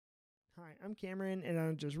I'm Cameron, and I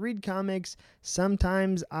don't just read comics.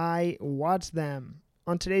 Sometimes I watch them.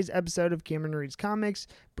 On today's episode of Cameron Reads Comics,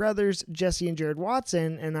 brothers Jesse and Jared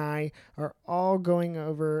Watson and I are all going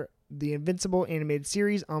over the Invincible animated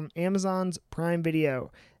series on Amazon's Prime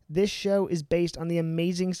Video. This show is based on the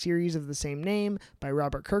amazing series of the same name by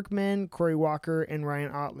Robert Kirkman, Cory Walker, and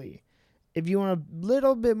Ryan Ottley. If you want a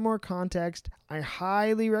little bit more context, I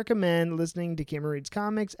highly recommend listening to Cameron Reads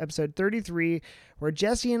Comics, episode 33, where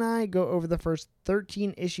Jesse and I go over the first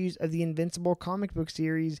 13 issues of the Invincible comic book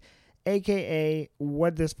series, aka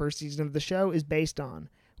what this first season of the show is based on.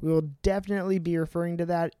 We will definitely be referring to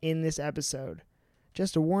that in this episode.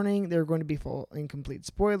 Just a warning, there are going to be full and complete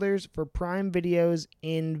spoilers for Prime Video's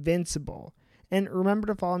Invincible. And remember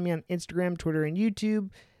to follow me on Instagram, Twitter, and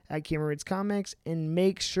YouTube at Cameron Reads Comics, and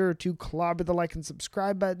make sure to clobber the like and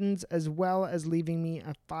subscribe buttons, as well as leaving me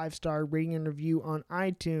a 5-star rating and review on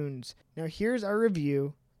iTunes. Now here's our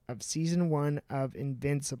review of Season 1 of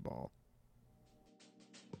Invincible.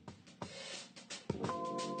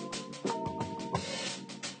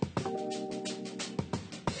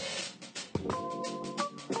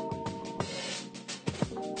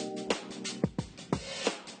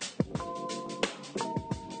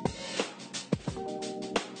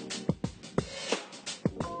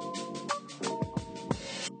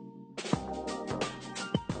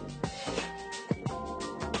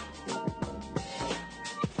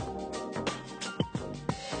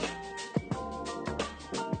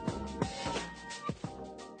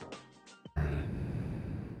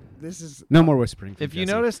 This is No more whispering. If you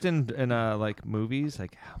noticed in like movies,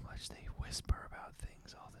 like how much they whisper about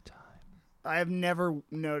things all the time. I have never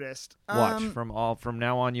noticed. Watch from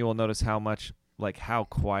now on, you will notice how much how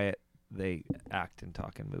quiet they act and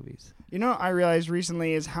talk in movies. You know what I realized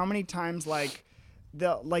recently is how many times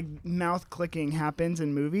the mouth clicking happens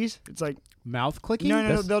in movies. It's like mouth clicking.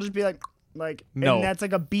 No, they'll just be like no. And that's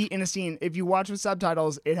like a beat in a scene. If you watch with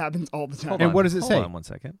subtitles, it happens all the time. And what does it say? Hold on one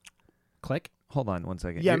second. Click. Hold on one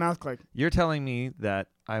second. Yeah, mouth click. You're telling me that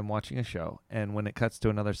I'm watching a show, and when it cuts to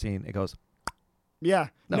another scene, it goes. Yeah.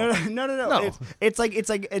 No. No. It's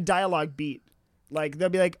like a dialogue beat. Like they'll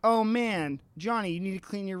be like, "Oh man, Johnny, you need to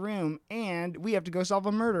clean your room, and we have to go solve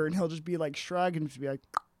a murder," and he'll just be like shrug and just be like.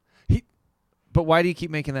 But why do you keep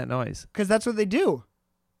making that noise? Because that's what they do.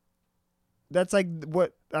 That's like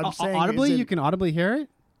what I'm saying. Audibly, you can audibly hear it.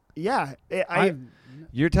 Yeah,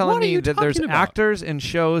 You're telling me that there's about? actors in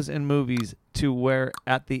shows and movies to where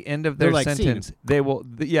at the end of their sentence they will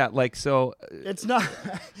so. It's not.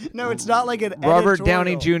 No, it's not like an. Robert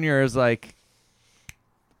Downey Jr. is like.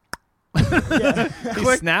 Yeah.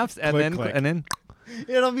 He snaps and click. then.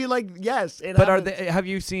 It'll be like yes. But have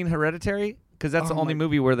you seen Hereditary? Because that's the only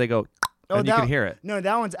movie where they go. And you can hear it. No,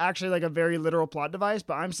 that one's actually like a very literal plot device.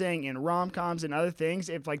 But I'm saying in rom-coms and other things,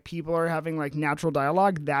 if people are having natural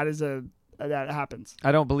dialogue, that happens.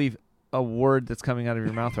 I don't believe a word that's coming out of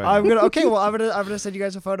your mouth right I'm now. gonna okay. Well, I'm gonna send you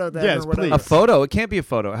guys a photo then. Yes, or whatever. please. A photo? It can't be a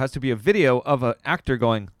photo. It has to be a video of an actor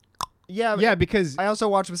going. Yeah, because I also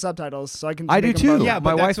watch with subtitles, so I can. I do make them too. both. Yeah,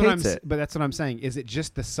 my wife hates it. But that's what I'm saying. Is it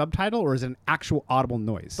just the subtitle, or is it an actual audible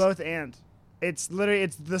noise? Both and. It's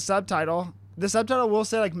the subtitle. The subtitle will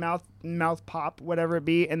say mouth pop, whatever it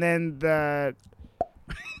be, and then the.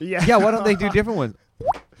 Yeah. Yeah. Why don't they do different ones?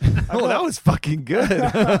 Oh, that was fucking good.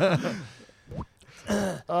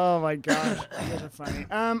 Oh my gosh, you guys are funny.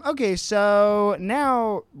 Okay, so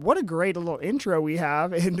now what a great little intro we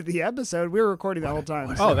have into the episode. We were recording the whole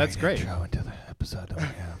time. Oh, that's great. Intro into the episode that we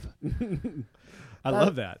have. I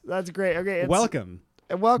love that. That's great. Okay, Welcome.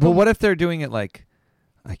 Welcome. Well, what if they're doing it like,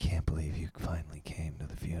 I can't believe you finally came to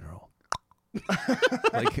the funeral.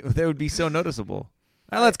 That would be so noticeable.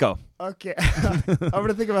 All right, let's go. Okay, I'm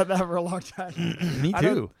gonna think about that for a long time. Me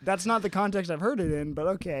too. That's not the context I've heard it in, but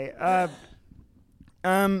okay.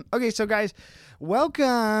 Okay, so guys,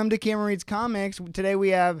 welcome to Cameron Reads Comics. Today we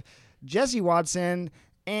have Jesse Watson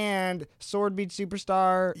and Sword Beach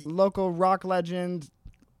superstar, local rock legend.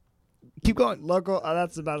 Keep going. Local.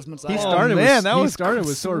 That's about as much as I He have. started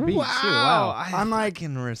with Sword Beach too. Wow. I'm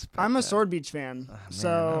I'm a Sword Beach fan,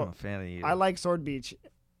 so I'm a fan of you. I like Sword Beach.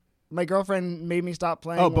 My girlfriend made me stop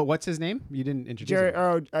playing. Oh, but what's his name? You didn't introduce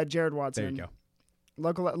him. Jared Watson. There you go.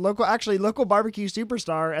 Local barbecue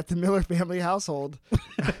superstar at the Miller family household.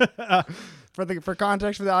 For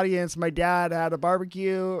context for the audience, my dad had a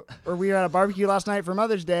barbecue, or we were at a barbecue last night for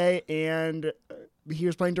Mother's Day, and he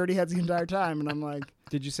was playing Dirty Heads the entire time, and I'm like,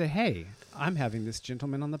 did you say, "Hey, I'm having this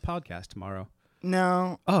gentleman on the podcast tomorrow"?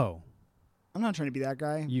 No. Oh, I'm not trying to be that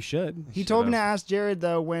guy. you should. He told me to ask Jared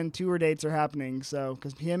though when tour dates are happening, so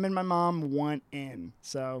because him and my mom want in,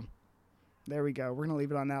 so there we go. We're gonna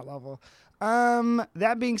leave it on that level.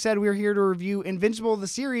 That being said, we're here to review Invincible, the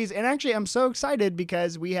series, and actually I'm so excited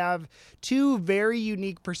because we have two very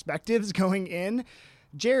unique perspectives going in.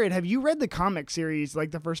 Jared, have you read the comic series,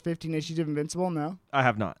 like the first 15 issues of Invincible? No? I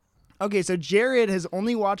have not. Okay, so Jared has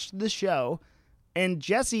only watched the show, and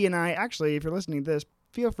Jesse and I, actually, if you're listening to this,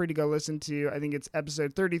 feel free to go listen to, I think it's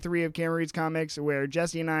episode 33 of Cameron Reads Comics, where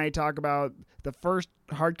Jesse and I talk about the first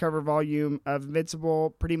hardcover volume of Invincible,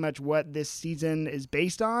 pretty much what this season is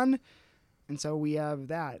based on. And so we have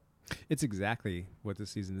that. It's exactly what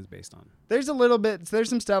this season is based on. There's a little bit, there's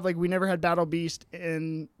some stuff like we never had Battle Beast,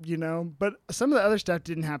 and but some of the other stuff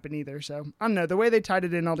didn't happen either. So I don't know, the way they tied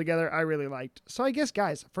it in all together, I really liked. So I guess,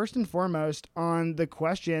 guys, first and foremost on the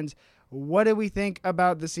questions, what do we think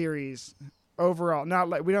about the series overall? Not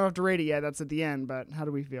like we don't have to rate it yet, that's at the end, but how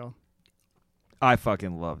do we feel? I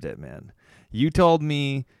fucking loved it, man. You told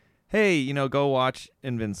me, hey, go watch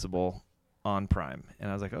Invincible on Prime, and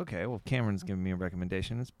I was like, okay, well, Cameron's giving me a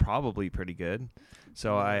recommendation. It's probably pretty good.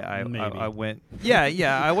 So I went,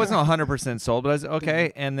 I wasn't 100% sold, but I was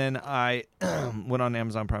okay. And then I went on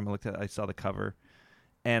Amazon Prime and I saw the cover,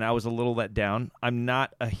 and I was a little let down. I'm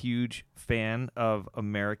not a huge fan of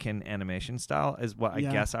American animation style, is what I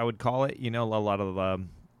guess I would call it. A lot of the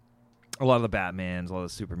Batmans, a lot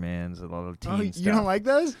of the Supermans, a lot of the teen stuff. You don't like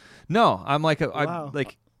those? No, I'm like, Wow.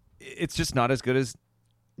 It's just not as good as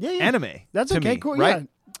Yeah. anime. That's to okay, me, cool, right?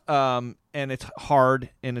 And it's hard,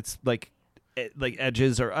 and it's like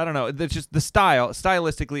edges, or I don't know. It's just the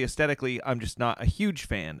stylistically, aesthetically, I'm just not a huge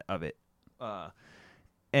fan of it.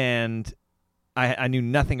 And I knew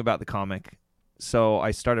nothing about the comic, so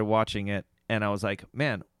I started watching it, and I was like,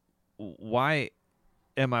 man, why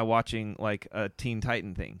am I watching like a Teen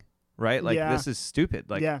Titan thing? Right? Like, this is stupid.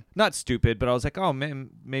 Like, not stupid, but I was like, oh, man,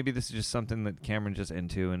 maybe this is just something that Cameron's just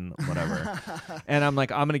into and whatever. And I'm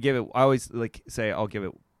like, I'm going to give it, I always say I'll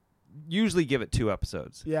usually give it 2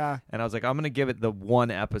 episodes. Yeah. And I was like, I'm going to give it the 1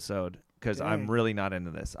 episode because I'm really not into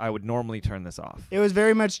this. I would normally turn this off. It was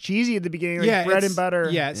very much cheesy at the beginning, like bread and butter.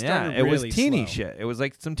 Yeah, it was really teeny slow. shit. It was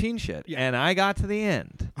like some teen shit. Yeah. And I got to the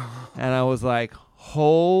end, and I was like,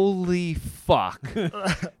 holy fuck.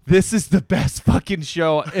 This is the best fucking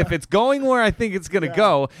show if it's going where I think it's going to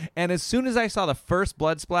go. And as soon as I saw the first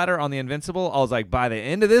blood splatter on the Invincible, I was like, by the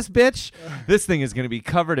end of this bitch, this thing is going to be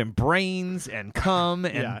covered in brains and cum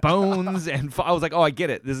and bones. And I was like, oh, I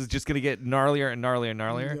get it. This is just going to get gnarlier and gnarlier and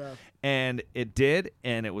gnarlier. Yeah. And it did,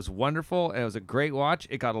 and it was wonderful, and it was a great watch.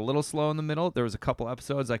 It got a little slow in the middle. There was a couple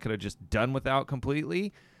episodes I could have just done without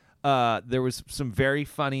completely. There was some very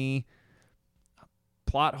funny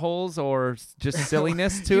plot holes or just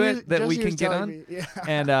silliness to it that we can get on. Yeah.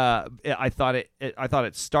 And I thought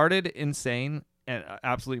it started insane and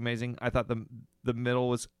absolutely amazing. I thought the middle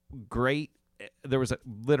was great. There was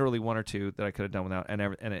literally 1 or 2 that I could have done without, and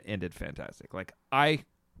it ended fantastic. Like, I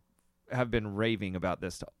have been raving about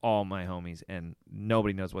this to all my homies, and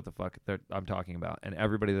nobody knows what the fuck I'm talking about. And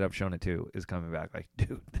everybody that I've shown it to is coming back like,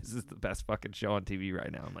 dude, this is the best fucking show on TV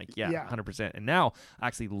right now. I'm like, yeah. 100%. And now I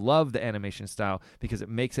actually love the animation style because it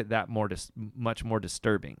makes it that much more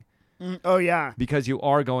disturbing. Oh, yeah. Because you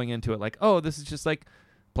are going into it like, oh, this is just like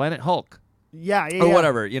Planet Hulk. Yeah. Or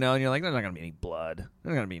whatever, and you're like, there's not going to be any blood. There's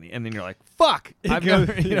not going to be any. And then you're like, fuck.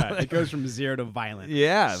 It goes from 0 to violent.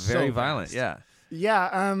 Yeah, very so violent. fast. Yeah.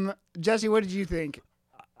 Yeah. Jesse, what did you think?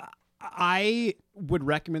 I would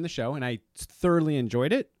recommend the show, and I thoroughly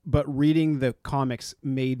enjoyed it, but reading the comics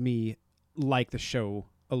made me like the show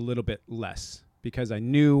a little bit less because I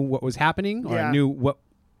knew what was happening, or I knew what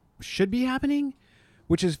should be happening,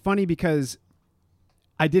 which is funny because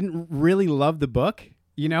I didn't really love the book,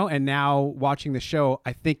 and now watching the show,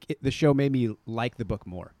 I think the show made me like the book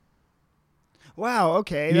more. Wow,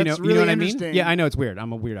 okay. That's really what interesting. I mean? Yeah, I know it's weird.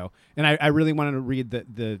 I'm a weirdo. And I really wanted to read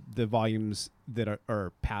the volumes that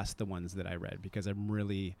are past the ones that I read because I'm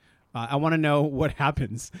really I want to know what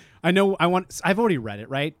happens. I've already read it,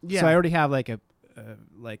 right? Yeah. So I already have like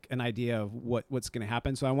an idea of what's going to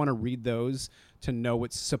happen. So I want to read those to know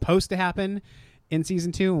what's supposed to happen in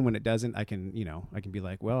season 2, and when it doesn't, I can be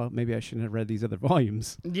like, well, maybe I shouldn't have read these other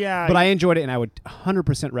volumes. Yeah. But I enjoyed it, and I would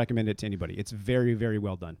 100% recommend it to anybody. It's very, very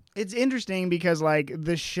well done. It's interesting because like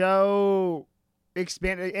the show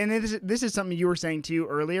expanded, and this is something you were saying too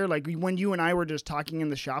earlier. Like when you and I were just talking in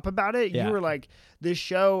the shop about it, you were like, this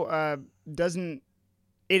show doesn't.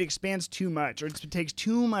 It expands too much, or it takes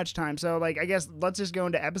too much time. So, like, I guess let's just go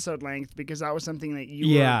into episode length because that was something that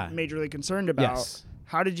you were majorly concerned about. Yes.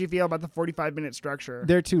 How did you feel about the 45-minute structure?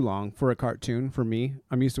 They're too long for a cartoon for me.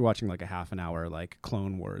 I'm used to watching like a half an hour, like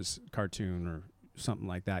Clone Wars cartoon or something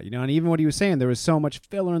like that, And even what he was saying, there was so much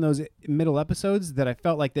filler in those middle episodes that I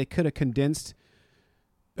felt like they could have condensed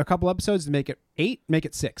a couple episodes to make it 8, make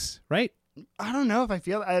it 6, right? I don't know if I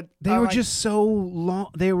feel They were just so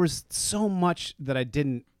long. There was so much that I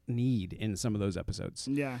didn't need in some of those episodes.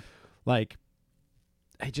 Yeah. Like,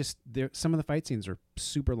 some of the fight scenes are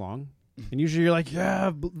super long. And usually you're like,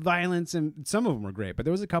 yeah, violence, and some of them were great. But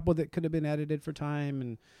there was a couple that could have been edited for time,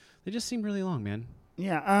 and they just seemed really long, man.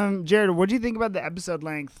 Yeah. Jared, what do you think about the episode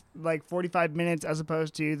length? Like 45 minutes as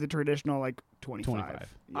opposed to the traditional, like,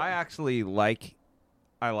 25. Yeah.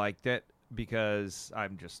 I liked it because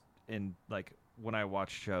I'm just in, like, when I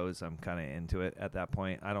watch shows, I'm kind of into it at that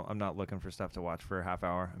point. I'm not looking for stuff to watch for a half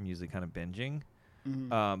hour. I'm usually kind of binging.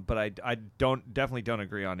 Mm-hmm. But I definitely don't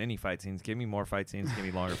agree on any fight scenes. Give me more fight scenes. Give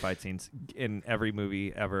me longer fight scenes in every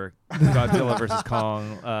movie ever. Godzilla versus Kong,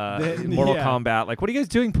 Mortal Kombat. Like, what are you guys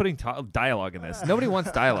doing putting dialogue in this? Nobody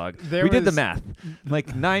wants dialogue. We did the math.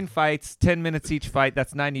 Like 9 fights, 10 minutes each fight.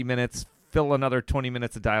 That's 90 minutes. Fill another 20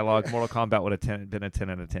 minutes of dialogue. Mortal Kombat would have been a 10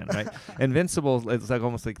 out of 10, right? Invincible is like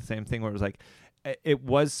almost like the same thing where it was like, it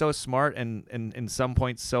was so smart and in some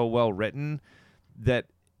points so well written that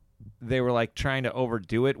they were like trying to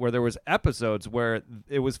overdo it, where there was episodes where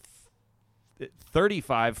it was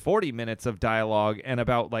 40 minutes of dialogue and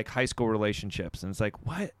about like high school relationships. And it's like,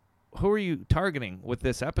 what? Who are you targeting with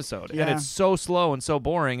this episode? Yeah. And it's so slow and so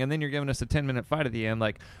boring. And then you're giving us a 10-minute fight at the end.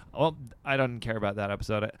 Like, well, I don't care about that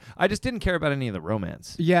episode. I just didn't care about any of the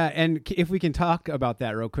romance. Yeah, and if we can talk about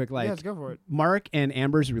that real quick, like, let's go for it. Mark and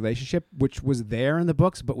Amber's relationship, which was there in the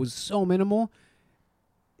books but was so minimal,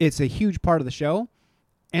 it's a huge part of the show.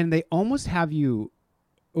 And they almost have you,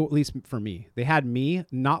 or at least for me, they had me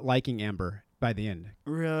not liking Amber by the end.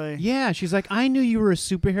 Really? Yeah, she's like, I knew you were a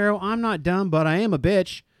superhero. I'm not dumb, but I am a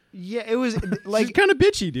bitch. Yeah, it was like she's kind of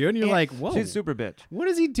bitchy, dude. And you're like, whoa. She's super bitch. What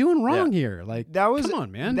is he doing wrong here? Like, that was, come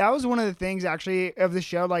on, man. That was one of the things, actually, of the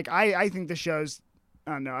show. Like, I think the show's,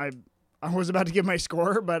 I don't know, I was about to give my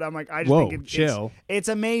score, but I'm like, I just think chill. It's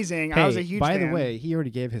amazing. Hey, I was a huge by fan. the way, he already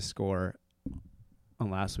gave his score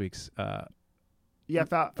on last week's Falcon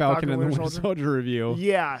and the Winter Soldier review.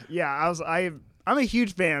 Yeah. I'm a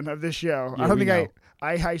huge fan of this show. Yeah, I don't think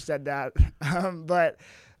I said that. But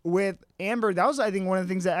with Amber, that was, I think, one of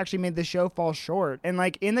the things that actually made the show fall short. And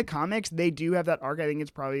like in the comics, they do have that arc. I think it's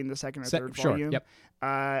probably in the second or third volume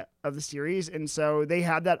of the series. And so they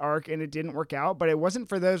had that arc and it didn't work out, but it wasn't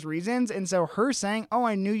for those reasons. And so her saying, oh,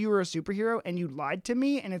 I knew you were a superhero and you lied to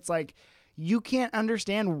me. And it's like, you can't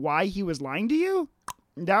understand why he was lying to you.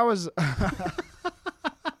 That was...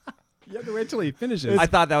 You have to wait till he finishes. I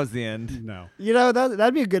thought that was the end. No. You know,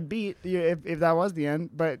 that'd be a good beat if that was the end.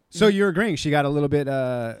 But so you're agreeing she got a little bit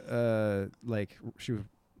like she was.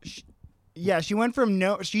 Yeah, she went from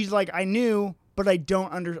no. She's like, I knew, but I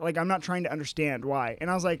don't I'm not trying to understand why.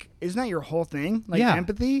 And I was like, isn't that your whole thing? Like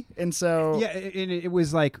empathy? And so yeah, and it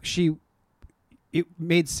was like it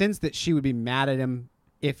made sense that she would be mad at him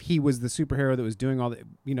if he was the superhero that was doing all the,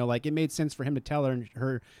 like it made sense for him to tell her, and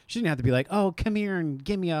she didn't have to be like, oh, come here and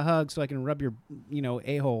give me a hug so I can rub your,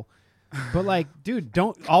 a-hole. But like, dude,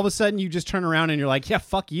 don't all of a sudden you just turn around and you're like, yeah,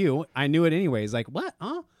 fuck you. I knew it anyways. Like, what?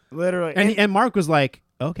 Huh? Literally. And Mark was like,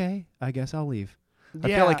 okay, I guess I'll leave. I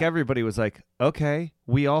feel like everybody was like, okay,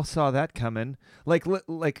 we all saw that coming. Like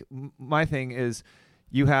my thing is,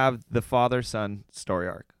 you have the father-son story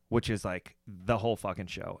arc, which is like the whole fucking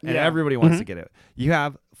show. And everybody wants to get it. You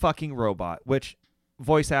have fucking Robot, which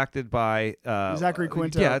voice acted by Zachary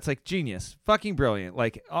Quinto. Yeah, it's like genius. Fucking brilliant.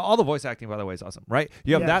 Like all the voice acting, by the way, is awesome, right?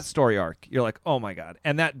 You have that story arc. You're like, oh my God.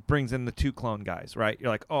 And that brings in the 2 clone guys, right? You're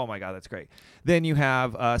like, oh my God, that's great. Then you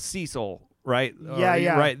have Cecil, right?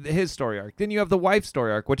 Right, his story arc. Then you have the wife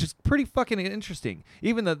story arc, which is pretty fucking interesting.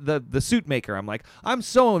 Even the suit maker, I'm like, I'm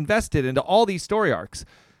so invested into all these story arcs.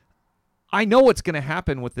 I know what's going to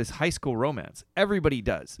happen with this high school romance. Everybody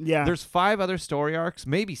does. Yeah. There's 5 other story arcs,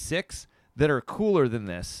 maybe 6, that are cooler than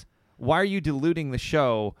this. Why are you diluting the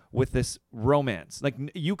show with this romance? Like,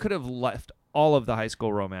 you could have left all of the high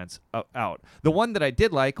school romance out. The one that I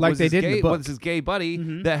did like was his gay buddy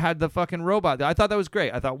that had the fucking robot. I thought that was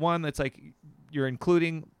great. I thought one that's like you're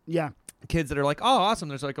including kids that are like, oh, awesome.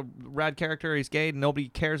 There's like a rad character. He's gay. Nobody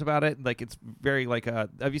cares about it. Like, it's very like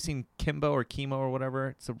have you seen Kimbo or Chemo or whatever?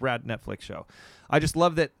 It's a rad Netflix show. I just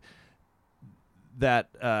love that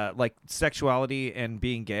like sexuality and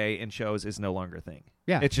being gay in shows is no longer a thing.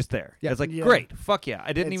 Yeah. It's just there. Yeah. It's like, Yeah. great. Fuck yeah.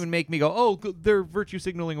 It didn't It's- even make me go, oh, they're virtue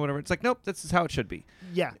signaling or whatever. It's like, nope, this is how it should be.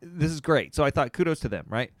 Yeah. This is great. So I thought kudos to them,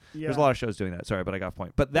 right? Yeah. There's a lot of shows doing that. Sorry, but I got a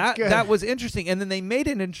point. But that good. that was interesting. And then they made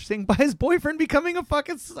it interesting by his boyfriend becoming a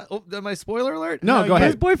fucking... am I spoiler alert? No, go His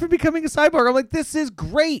ahead. boyfriend becoming a cyborg. I'm like, this is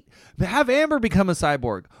great. Have Amber become a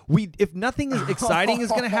cyborg. If nothing is exciting is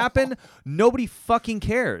going to happen, nobody fucking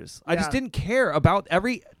cares. I just Yeah. didn't care about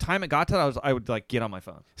every time it got to that. I would like get on my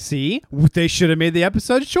phone. See, they should have made the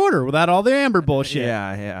episode shorter without all the Amber bullshit.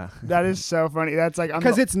 Yeah. That is so funny. That's like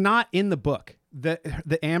Because it's not in the book.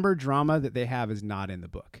 The Amber drama that they have is not in the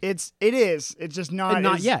book. it is. It's just not. And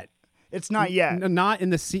not as- yet. It's not yet. Not in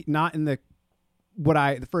the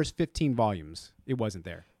the first 15 volumes. It wasn't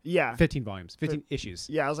there. Yeah. 15 volumes, 15 issues.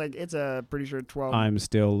 Yeah. I was like, it's a pretty sure 12. I'm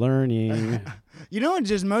still learning. You know what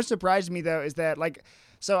just most surprised me though is that like,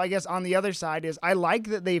 so I guess on the other side is I like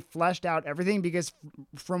that they fleshed out everything because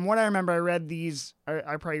from what I remember, I read these.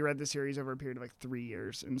 I probably read the series over a period of like 3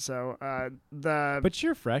 years, and so But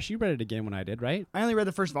you're fresh. You read it again when I did, right? I only read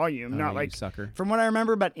the first volume, Oh, not you like sucker. from what I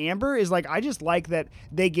remember. But Amber is like I just like that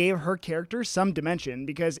they gave her character some dimension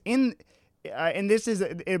because and this is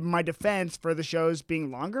in my defense for the shows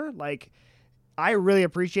being longer, like. I really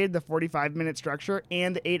appreciated the 45-minute structure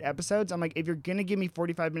and the 8 episodes. I'm like, if you're going to give me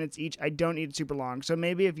 45 minutes each, I don't need it super long. So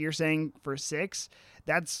maybe if you're saying for 6,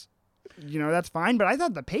 that's fine. But I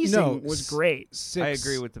thought the pacing was great. I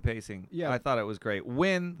agree with the pacing. Yeah. I thought it was great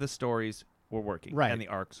when the stories were working Right. and the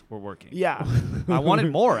arcs were working. Yeah. I wanted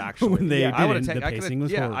more actually. When they I would've didn't, the pacing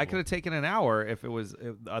was I horrible. could have taken an hour if it was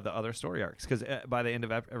the other story arcs because by the end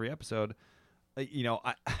of every episode,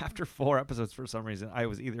 after 4 episodes for some reason I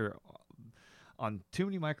was either on too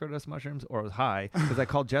many microdose mushrooms or I was high because I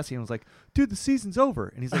called Jesse and was like, dude, the season's over.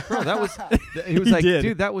 And he's like, bro, that was, he was He like, did.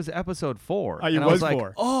 dude, that was episode 4. It and I was was like,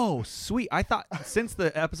 4. oh, sweet. I thought since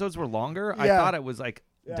the episodes were longer, I Yeah. thought it was like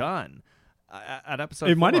Yeah. done at episode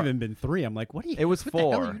It might 4. have even been 3. I'm like, what do you? It was what the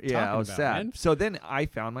hell 4. are you Yeah, I talking was about, sad. man? So then I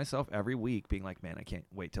found myself every week being like, man, I can't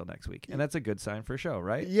wait till next week. And that's a good sign for a show,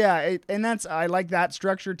 right? Yeah, and I like that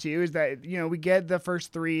structure too. Is that we get the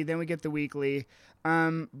first 3, then we get the weekly.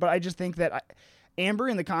 But I just think that Amber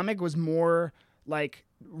in the comic was more like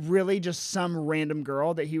really just some random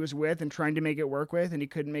girl that he was with and trying to make it work with, and he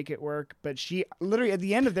couldn't make it work. But she literally at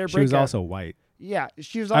the end of their She was breakup, also white. yeah,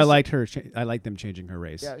 she was. Also, I liked her. I liked them changing her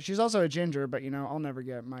race. Yeah, she's also a ginger, but I'll never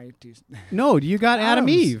get my two. No, you got Adam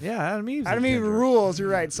Adams. Eve. Yeah, Adam Eve's Adam a Eve ginger. rules. You're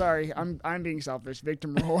right. Sorry, I'm being selfish.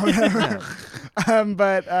 Victim rule.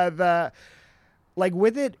 But the like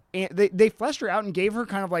with it, they fleshed her out and gave her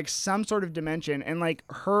kind of like some sort of dimension, and like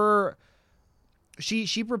her,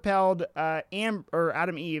 she propelled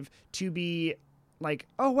Adam Eve to be like,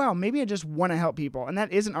 oh wow, maybe I just want to help people, and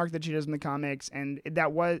that is an arc that she does in the comics, and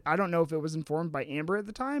that was, I don't know if it was informed by Amber at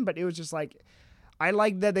the time, but it was just like, I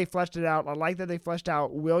like that they fleshed it out. I like that they fleshed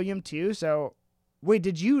out William too. So wait,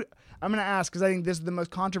 I'm gonna ask because I think this is the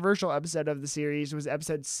most controversial episode of the series. Was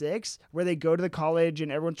episode 6 where they go to the college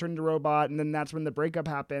and everyone's turned into a robot, and then that's when the breakup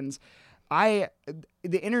happens. The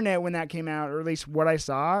internet when that came out, or at least what I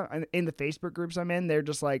saw in the Facebook groups I'm in, they're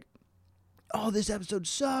just like, "Oh, this episode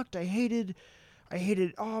sucked. I hated."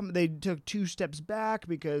 They took 2 steps back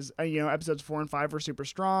because episodes 4 and 5 were super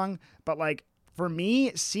strong, but like. For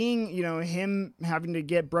me, seeing, him having to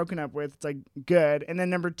get broken up with, it's like good. And then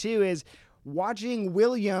number 2 is watching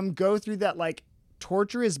William go through that like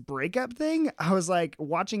torturous breakup thing. I was like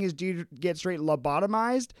watching his dude get straight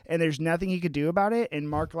lobotomized and there's nothing he could do about it. And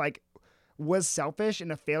Mark like was selfish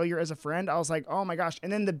and a failure as a friend. I was like, oh my gosh.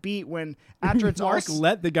 And then the beat when after it's Mark all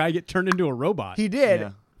let the guy get turned into a robot. he did.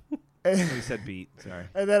 Yeah. He said beat. Sorry.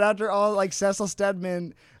 And then after all like Cecil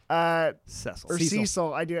Stedman, Cecil. or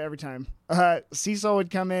Cecil, I do it every time. Cecil would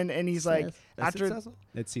come in and he's like, after Cecil?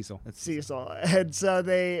 It's Cecil. That's Cecil. And so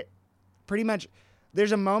they pretty much,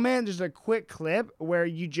 there's a quick clip where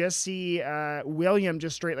you just see William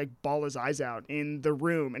just straight like bawl his eyes out in the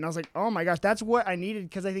room. And I was like, oh my gosh, that's what I needed,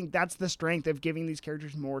 because I think that's the strength of giving these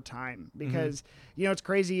characters more time. Because, what's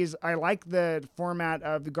crazy is I like the format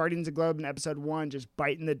of the Guardians of the Globe in episode 1 just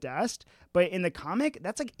biting the dust. But in the comic,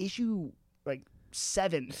 that's like issue like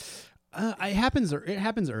 7. It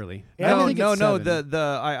happens early. Yeah, I No, think no, it's no. 7.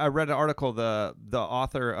 I read an article. The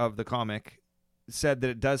author of the comic said that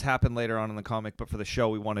it does happen later on in the comic, but for the show,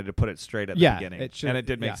 we wanted to put it straight at the Yeah, beginning, it should- and it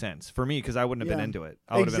did make yeah. sense for me because I wouldn't have been Yeah. into it.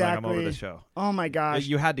 I would have been like, I'm over the Exactly. show. Oh my gosh.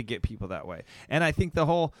 You had to get people that way, and I think the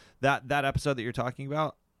whole that episode that you're talking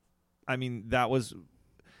about, I mean, that was.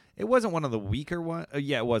 It wasn't one of the weaker ones.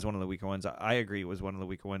 Yeah, it was one of the weaker ones. I agree, it was one of the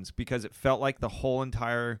weaker ones because it felt like the whole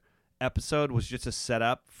entire episode was just a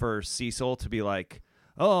setup for Cecil to be like,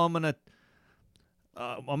 "Oh, I'm gonna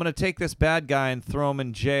I'm gonna take this bad guy and throw him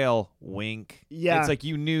in jail. Wink. Yeah. It's like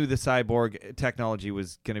you knew the cyborg technology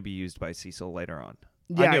was gonna be used by Cecil later on.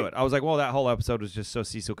 Yeah. I knew it. I was like, well, that whole episode was just so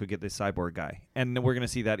Cecil could get this cyborg guy, and then we're gonna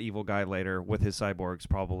see that evil guy later with his cyborgs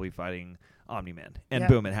probably fighting Omni-Man, and Yeah.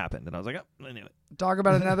 boom, it happened. And I was like, oh, I knew it. Talk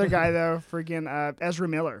about another guy though, freaking Ezra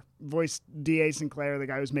Miller voiced D.A. Sinclair, the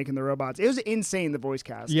guy who's making the robots. It was insane, the voice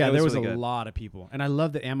cast. Yeah, It there was was really a good. lot of people, and I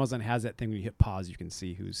love that Amazon has that thing when you hit pause, you can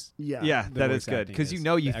see who's. Yeah. Yeah, The that voice is good acting because you is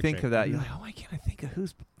know you the think X-ray. of that. You're like, oh, why can't I think of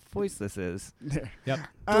whose voice this is? Yep.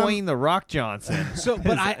 Dwayne the Rock Johnson. So,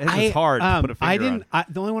 but it's hard to put a finger I didn't. on.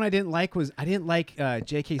 The only one I didn't like was I didn't like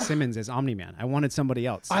J.K. Simmons as Omni-Man. I wanted somebody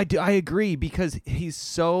else. I agree because he's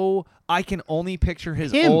so. I can only picture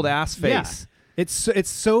his Him. old ass Yeah. face. It's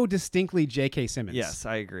so distinctly J.K. Simmons. Yes,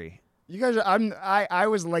 I agree. You guys, I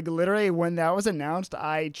was like literally when that was announced,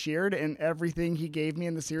 I cheered, and everything he gave me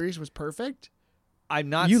in the series was perfect. I'm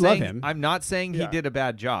not. You love saying, him. I'm not saying Yeah. he did a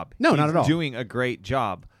bad job. No, He's not at all. Doing a great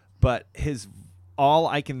job, but all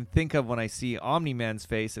I can think of when I see Omni-Man's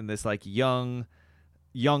face in this like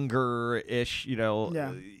younger-ish,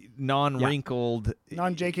 Yeah. non-wrinkled,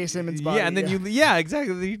 Non J.K. Simmons body. yeah, and then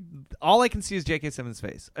exactly. All I can see is J.K. Simmons'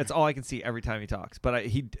 face. That's all I can see every time he talks. But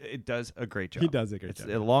it does a great job. He does a great job.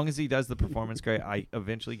 As long as he does the performance great, I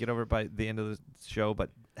eventually get over it by the end of the show. But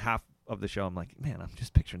half of the show, I'm like, man, I'm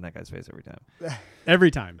just picturing that guy's face every time.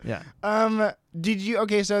 Every time. Yeah. Did you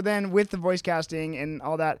okay? So then, with the voice casting and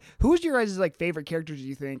all that, who's your guys' like favorite characters? Do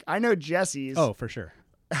you think? I know Jesse's. Oh, for sure.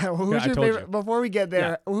 who's I your told favorite? you. Before we get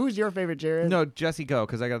there, who's your favorite, Jared? No, Jesse, go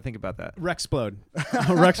because I got to think about that. Rexplode.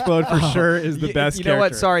 Rexplode for sure is the best You know what?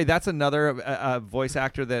 character. Sorry, that's another voice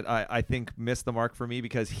actor that I think missed the mark for me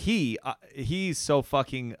because he's so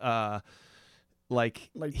fucking like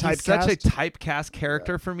he's such a typecast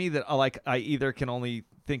character for me that I either can only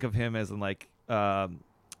think of him as in like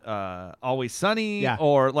Always Sunny Yeah.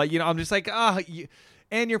 or like I'm just like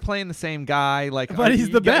and you're playing the same guy like But he's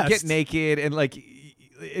you the gotta best. Get naked and like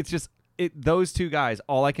it's just those two guys.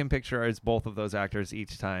 All I can picture is both of those actors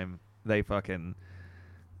each time they talk.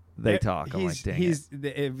 I'm like, dang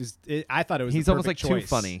it. I thought it was. He's the almost perfect like too choice.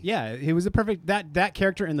 funny. Yeah, he was a perfect. That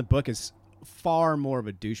character in the book is far more of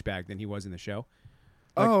a douchebag than he was in the show.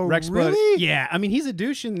 Like, Oh, Rexplode, really? Yeah, I mean he's a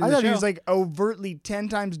douche in the I show. thought he was like overtly 10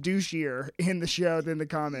 times douchier in the show than the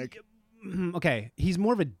comic. Okay, he's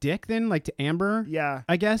more of a dick than like to Amber. Yeah.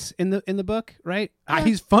 I guess in the book, right?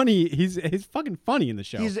 He's funny. He's fucking funny in the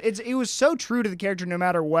show. It was so true to the character no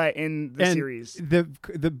matter what in the And series.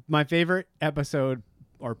 My favorite episode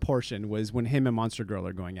or portion was when him and Monster Girl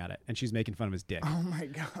are going at it, and she's making fun of his dick. Oh my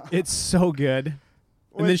god. It's so good.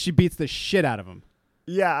 And then she beats the shit out of him.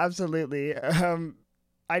 Yeah, absolutely.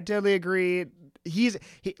 I totally agree.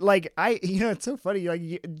 It's so funny.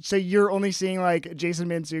 Like, so you're only seeing like Jason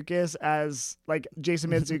Mantzoukas as like Jason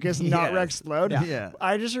Mantzoukas, not Yes. Rexplode. Yeah.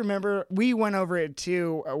 I just remember we went over it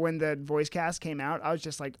too when the voice cast came out. I was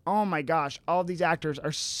just like, oh my gosh, all of these actors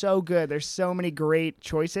are so good. There's so many great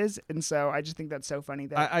choices, and so I just think that's so funny.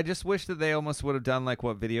 That I just wish that they almost would have done like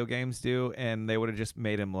what video games do, and they would have just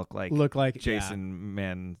made him look like Jason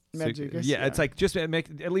Mantzoukas, Yeah, yeah. it's like just make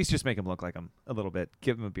him look like him a little bit.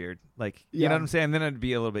 Give him a beard, like you Yeah. know what I'm saying. Then it'd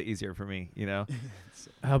be a little bit easier for me,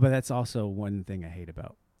 Oh, but that's also one thing I hate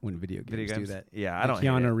about when video games, do that. Yeah, I The don't hate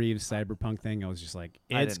Keanu it. Reeves cyberpunk thing. I was just like,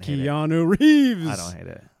 I it's didn't hate it. Keanu Reeves. I don't hate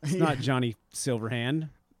it. It's not Johnny Silverhand,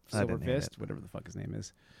 I Silver didn't hate Fist, it. whatever the fuck his name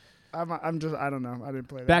is. I don't know. I didn't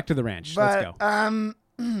play that. Back to the ranch. But Let's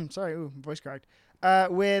go. sorry, voice cracked.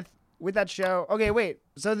 With that show. Okay, wait.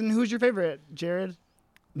 So then, who's your favorite, Jared?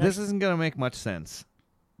 This isn't gonna make much sense,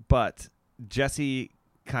 but Jesse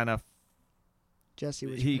kind of Jesse.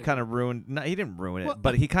 Was your he favorite. kind of ruined. No, he didn't ruin it, Well,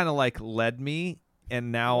 but he kind of like led me,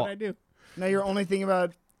 and now What'd I do? Now you're only thinking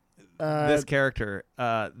about this character,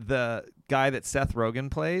 the guy that Seth Rogen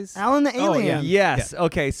plays. Alan the Oh, Alien. yeah. Yes.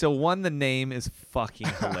 Okay. So one, the name is fucking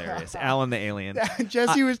hilarious. Alan the Alien.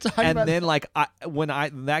 Jesse was talking And about. then like when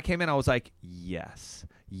that came in, I was like, yes.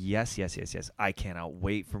 I cannot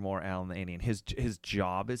wait for more Alan the Alien. His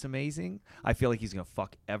job is amazing. I feel like he's gonna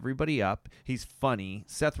fuck everybody up. He's funny.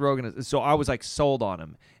 Seth Rogen is, so I was like sold on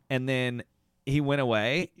him. And then he went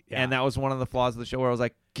away, Yeah. and that was one of the flaws of the show where I was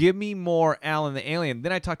like, give me more Alan the Alien.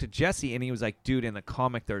 Then I talked to Jesse, and he was like, dude, in the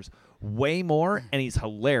comic there's way more, and he's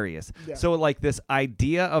hilarious. Yeah. So like this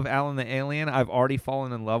idea of Alan the Alien, I've already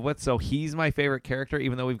fallen in love with. So he's my favorite character,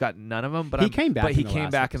 even though we've got none of them. But He came back But he in the came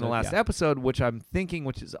last back in the episode, last yeah. episode,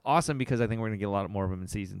 which is awesome because I think we're gonna get a lot more of him in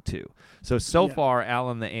season 2. So Yeah. far,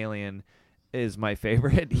 Alan the Alien is my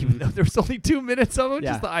favorite, even though there's only 2 minutes of him.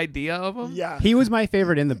 Yeah. Just the idea of him. yeah. He was my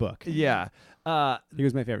favorite in the book. Yeah. He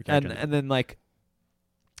was my favorite character. And then like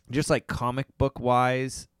just like comic book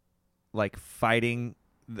wise, like fighting.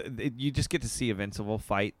 You just get to see Invincible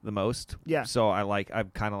fight the most. Yeah. So I'm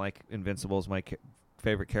kind of like Invincible is my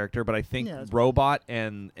favorite character, but I think Yeah, that's Robot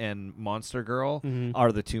and Monster Girl Mhm.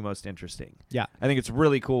 are the two most interesting. Yeah. I think it's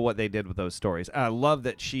really cool what they did with those stories. I love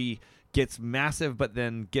that she gets massive, but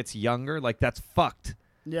then gets younger. Like that's fucked.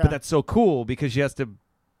 Yeah. But that's so cool because she has to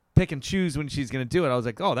pick and choose when she's going to do it. I was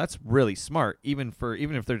like, oh, that's really smart. Even if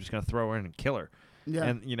they're just going to throw her in and kill her. yeah.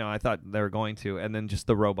 And I thought they were going to. And then just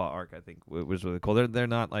the robot arc, I think, was really cool. They're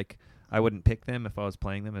not like I wouldn't pick them if I was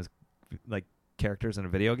playing them as like characters in a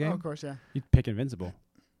video Oh, game. of course, yeah. You'd pick Invincible.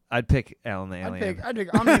 I'd pick Alan the Alien. I'd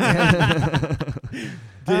pick Omni-Man.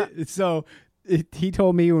 He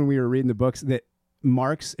told me when we were reading the books that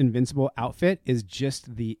Mark's Invincible outfit is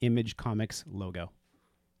just the Image Comics logo.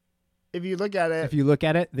 If you look at it, If you look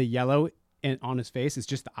at it, the yellow on his face is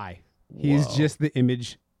just the eye. He's Whoa. just the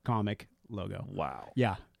Image Comic logo. Wow.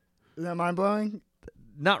 Yeah. is that mind blowing?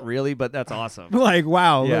 Not really, but that's awesome. Like,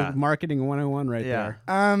 wow. Yeah. Look, marketing 101 right Yeah.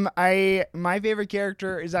 there. My favorite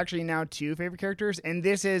character is actually now two favorite characters, and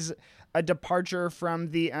this is a departure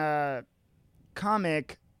from the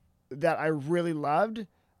comic that I really loved.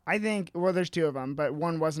 I think, well, there's two of them, but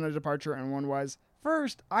one wasn't a departure and one was.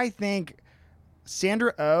 First, I think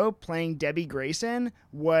Sandra Oh playing Debbie Grayson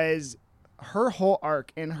was her whole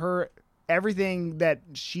arc and her everything that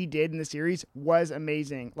she did in the series was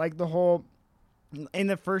amazing. Like the whole in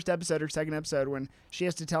the first episode or second episode when she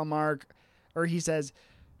has to tell Mark, or he says,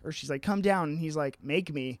 or she's like, come down, and he's like,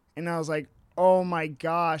 make me, and I was like, oh my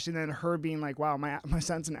gosh. And then her being like, wow, my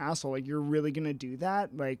son's an asshole, like you're really gonna do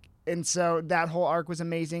that, like. And so that whole arc was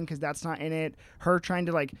amazing because that's not in it. Her trying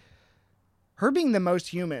to like, her being the most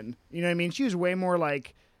human, you know what I mean? She was way more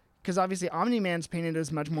like, because obviously Omni-Man's painted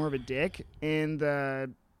as much more of a dick in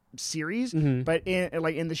the series, Mhm. but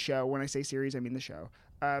in the show, when I say series, I mean the show.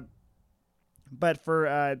 But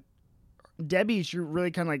for Debbie, she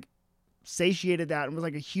really kind of like satiated that and was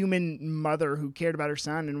like a human mother who cared about her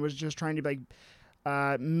son and was just trying to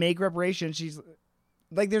like make reparations. She's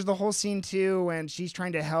like, there's the whole scene too when she's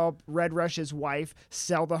trying to help Red Rush's wife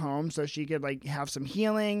sell the home so she could like have some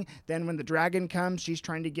healing. Then when the dragon comes, she's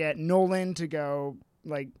trying to get Nolan to go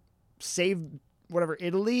like save whatever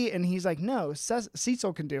Italy, and he's like, no,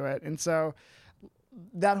 Cecil can do it. And so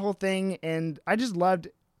that whole thing, and I just loved,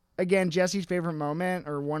 again, Jesse's favorite moment,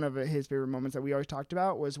 or one of his favorite moments that we always talked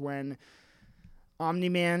about, was when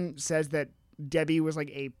Omni-Man says that Debbie was like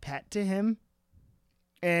a pet to him,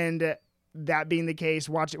 and that being the case,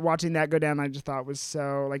 watching that go down, I just thought was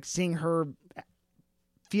so, like, seeing her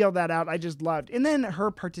feel that out, I just loved. And then her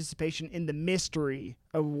participation in the mystery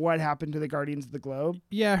of what happened to the Guardians of the Globe.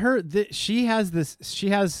 Yeah, she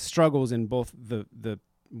has struggles in both the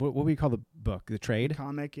what we call the book, the trade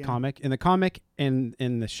Comic, yeah. comic. In the comic and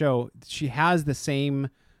in the show, she has the same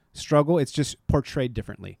struggle. It's just portrayed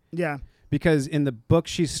differently. Yeah. Because in the book,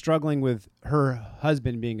 she's struggling with her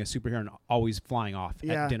husband being a superhero and always flying off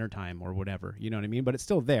Yeah. at dinner time or whatever. You know what I mean? But it's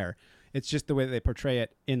still there. It's just the way that they portray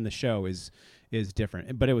it in the show is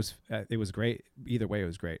different. But it was great. Either way, it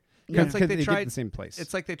was great. Yeah. It's like they get tried the same place.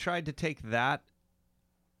 It's like they tried to take that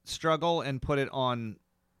struggle and put it on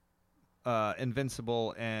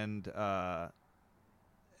Invincible and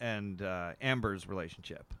Amber's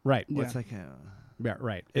relationship. right. Yeah. It's like Yeah,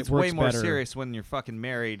 right. it's It works way more better. serious when you're fucking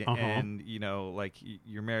married Uh-huh. and like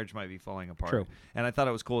your marriage might be falling apart. True. And I thought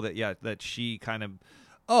it was cool that she kind of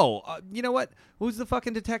you know what? Who's the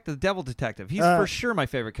fucking detective? The devil detective. He's for sure my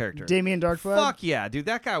favorite character. Damien Darkblood. Fuck yeah, dude!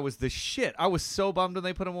 That guy was the shit. I was so bummed when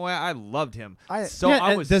they put him away. I loved him. I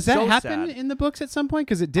Yeah, was does that so happen sad. in the books at some point?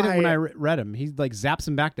 Because it didn't when I I- read him. He like zaps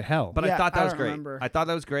him back to hell. But Yeah, I thought that I was don't great. remember. I thought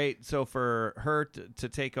that was great. So for her to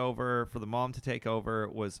take over, for the mom to take over,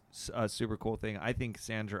 was a super cool thing. I think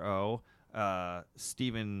Sandra Oh,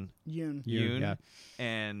 Stephen Yoon. Yoon, yeah.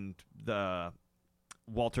 and the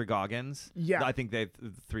Walter Goggins. Yeah. I think they're the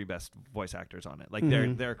three best voice actors on it. Like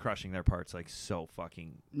Mhm. they're crushing their parts like so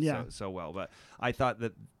fucking Yeah. so well. But I thought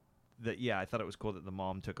that I thought it was cool that the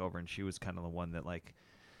mom took over and she was kind of the one that like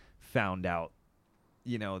found out,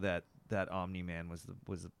 that Omni-Man was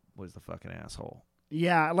the fucking asshole.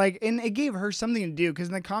 Yeah, like, and it gave her something to do, because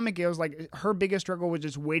in the comic it was like her biggest struggle was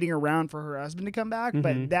just waiting around for her husband to come back. Mhm.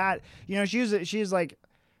 But that, she's like,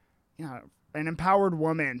 an empowered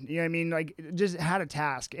woman. You know what I mean? Like, just had a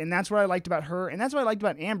task, and that's what I liked about her, and that's what I liked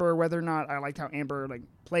about Amber. Whether or not I liked how Amber like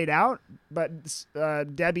played out, but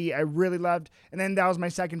Debbie I really loved. And then that was my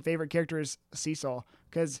second favorite character is Cecil,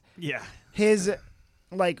 because Yeah. his,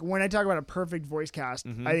 like, when I talk about a perfect voice cast,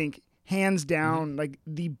 Mhm. I think hands down like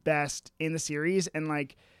the best in the series. And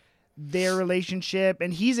like their relationship,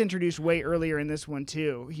 and he's introduced way earlier in this one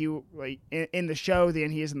too. He like in the show than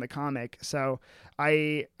he is in the comic. So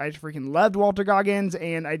I freaking loved Walter Goggins,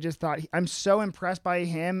 and I just thought I'm so impressed by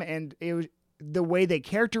him, and it was the way they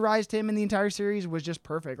characterized him in the entire series was just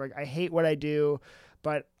perfect. Like, I hate what I do,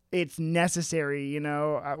 but it's necessary, you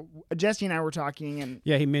know. Jesse and I were talking, and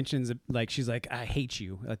yeah, he mentions like she's like, I hate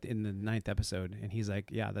you in the 9th episode, and he's like,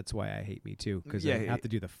 yeah, that's why I hate me too, because I have to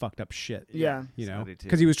do the fucked up shit. Yeah, you know,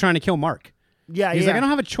 because he was trying to kill Mark. Yeah, he's like, I don't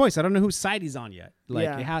have a choice. I don't know whose side he's on yet. Like,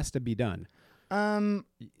 Yeah. it has to be done.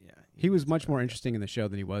 He was much more interesting in the show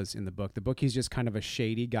than he was in the book. The book, he's just kind of a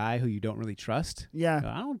shady guy who you don't really trust. Yeah,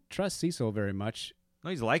 I don't trust Cecil very much. No,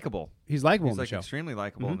 he's likable. He's likable He's in the like show. extremely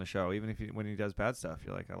likable in the show. Even if when he does bad stuff,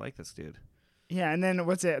 you're like, I like this dude. yeah. And then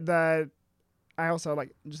I also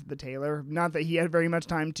like just the Taylor. Not that he had very much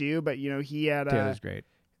time too, but you know, he had. Taylor's great.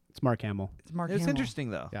 It's Mark Hamill. It's Mark It's Hamill. interesting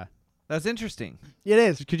though. Yeah. That's interesting. It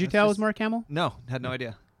is. Could you That's tell it was just- Mark Hamill? No, had no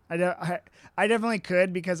idea. I definitely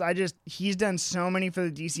could, because he's done so many for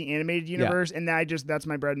the DC animated universe, and that's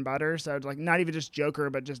my bread and butter. So it's like not even just Joker,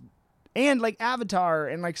 but just and like Avatar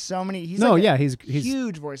and like so many. He's he's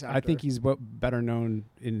huge voice actor. I think he's better known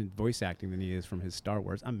in voice acting than he is from his Star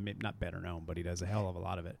Wars. I'm not better known, but he does a hell of a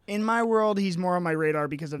lot of it. in my world, he's more on my radar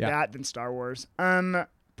because of Yeah. that than Star Wars.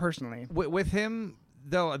 Personally, With him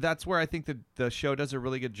though, that's where I think the show does a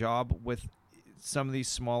really good job with some of these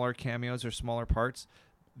smaller cameos or smaller parts.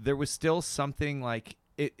 There was still something like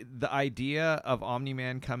the idea of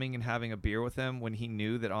Omni-Man coming and having a beer with him when he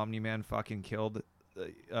knew that Omni-Man fucking killed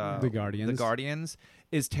The Guardians. The Guardians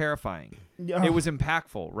is terrifying. Oh. It was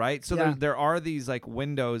impactful, right? So Yeah. there are these like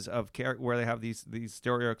windows of where they have these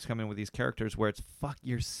story arcs come in with these characters where it's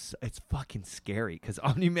fucking scary because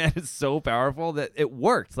Omni-Man is so powerful that it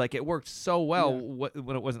worked. Like, it worked so well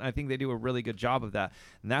when it wasn't. I think they do a really good job of that,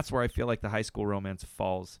 and that's where I feel like the high school romance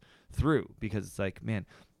falls through, because it's like, man,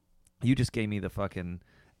 you just gave me the fucking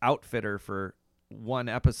outfitter for one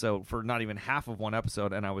episode, for not even half of one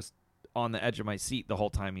episode, and I was on the edge of my seat the whole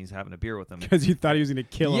time he's having a beer with him. Because you thought he was going to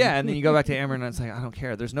kill him. Yeah, and then you go back to Amber, and it's like, I don't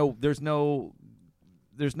care. There's no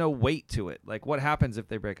weight to it. Like, what happens if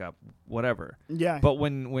they break up? Whatever. yeah. But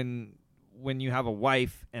when you have a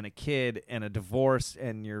wife and a kid and a divorce,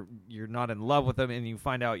 and you're not in love with them, and you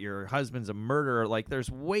find out your husband's a murderer, like, there's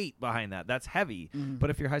weight behind that. That's heavy. Mm-hmm. But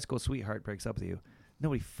if your high school sweetheart breaks up with you,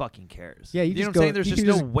 nobody fucking cares. Yeah, you know just what I'm go- saying? There's you just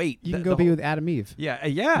can no just- weight. You can The go be whole- with Adam Eve. Yeah,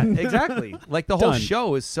 exactly. Like, the whole Done.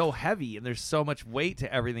 show is so heavy, and there's so much weight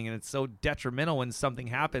to everything, and it's so detrimental when something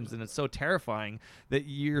happens, and it's so terrifying that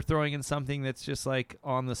you're throwing in something that's just like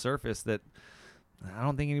on the surface that I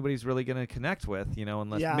don't think anybody's really going to connect with, you know,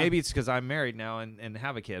 unless maybe it's because I'm married now and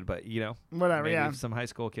have a kid, but, you know, Whatever, maybe yeah. some high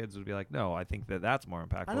school kids would be like, no, I think that's more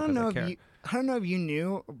impactful. I don't know care. I don't know if you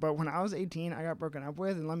knew, but when I was 18, I got broken up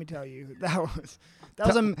with, and let me tell you, that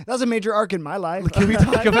was a major arc in my life. Can we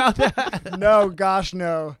talk about that? No, gosh,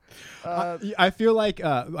 no. I feel like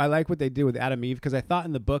I like what they did with Adam Eve, because I thought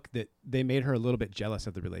in the book that they made her a little bit jealous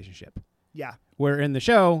of the relationship. Yeah. Where in the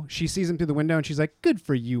show, she sees him through the window and she's like, good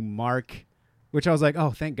for you, Mark. Which I was like,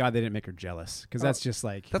 oh, thank God they didn't make her jealous, because that's just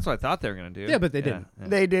like... That's what I thought they were going to do. Yeah, but they didn't. Yeah.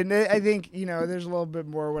 They didn't. I think, you know, there's a little bit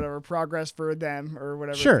more whatever progress for them or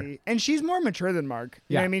whatever. Sure. it be. And she's more mature than Mark.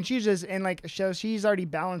 You know Yeah. what I mean? She's just in like a show. She's already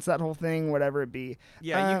balanced that whole thing, whatever it be.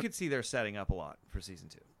 Yeah, you could see they're setting up a lot for season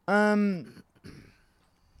 2.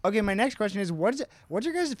 Okay, my next question is what's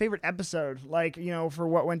your guys' favorite episode? Like, you know, for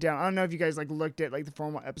what went down. I don't know if you guys like looked at like the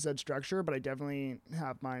formal episode structure, but I definitely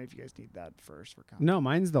have mine if you guys need that first for comment. No,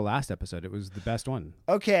 mine's the last episode. It was the best one.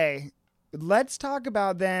 Okay. Let's talk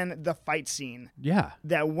about then the fight scene Yeah.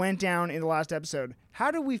 that went down in the last episode. How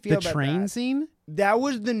do we feel The about train that? scene? That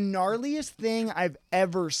was the gnarliest thing I've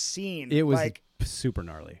ever seen. It was like super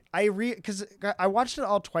gnarly. because I watched it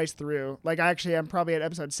all twice through. Like I'm probably at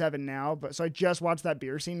episode 7 now, but so I just watched that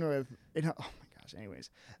beer scene with. Oh my gosh! Anyways,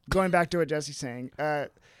 going back to what Jesse's saying, The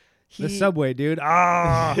subway, dude.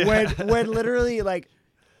 when literally like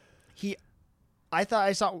I thought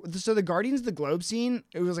I saw the Guardians of the Globe scene.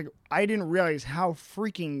 It was like I didn't realize how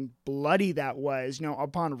freaking bloody that was. You know,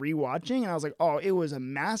 upon rewatching, and I was like, oh, it was a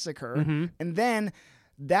massacre. Mm-hmm. And then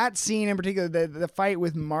that scene in particular, the fight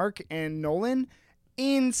with Mark and Nolan,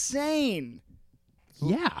 insane.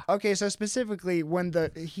 Yeah. Okay, so specifically when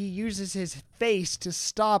he uses his face to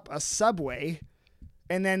stop a subway,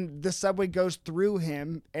 and then the subway goes through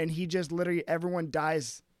him, and he just literally everyone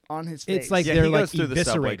dies on his face. It's like Yeah, they're he like goes through the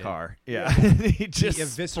subway eviscerated. car. Yeah, he just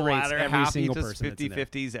eviscerates splatter every half, single he just person that's in there.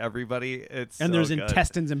 50-50s everybody. It's And so there's good.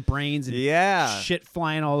 intestines and brains and Yeah. shit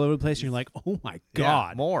flying all over the place. And you're like, oh my Yeah,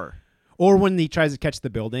 God. more. Or when he tries to catch the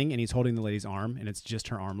building and he's holding the lady's arm and it's just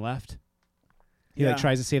her arm left. He like Yeah.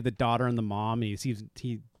 tries to save the daughter and the mom, and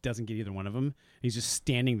he doesn't get either one of them. He's just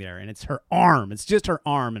standing there, and it's her arm. It's just her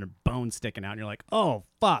arm and a bone sticking out, and you're like, oh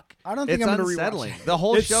fuck. I don't think It's I'm going to unsettling. rewatch it. The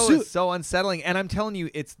whole It's show su- is so unsettling, and I'm telling you,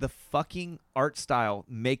 it's the fucking art style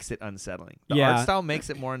makes it unsettling. The Yeah. art style makes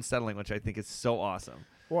it more unsettling, which I think is so awesome.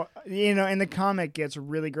 Well, and the comic gets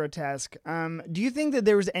really grotesque. Do you think that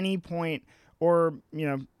there was any point, or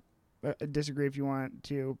disagree if you want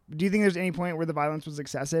to? Do you think there's any point where the violence was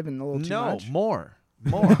excessive and a little too No, much? more.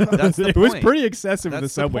 That's the It point. was pretty excessive with the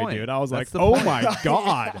That's the subway, point. dude. I was That's like, the oh point. my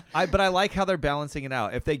god. But I like how they're balancing it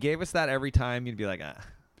out. If they gave us that every time, you'd be like, ah.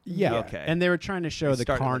 Yeah. Okay. And they were trying to show They the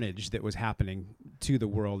started with- carnage that was happening to the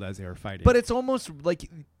world as they were fighting. But it's almost like,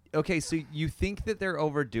 okay, so you think that they're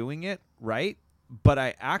overdoing it, right? But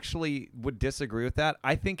I actually would disagree with that.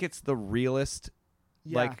 I think it's the realest,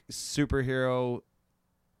 like, superhero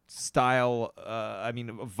style,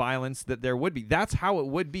 violence that there would be. That's how it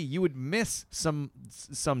would be. You would miss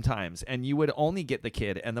sometimes, and you would only get the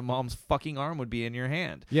kid, and the mom's fucking arm would be in your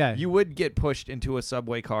hand. Yeah. You would get pushed into a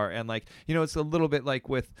subway car, and it's a little bit like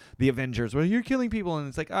with the Avengers, where you're killing people, and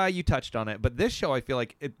it's like, you touched on it. But this show, I feel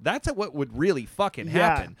like that's what would really fucking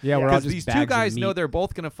happen. Yeah, we're all Because just these bags two of guys know meat. they're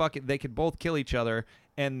both gonna they could both kill each other,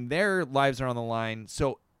 and their lives are on the line.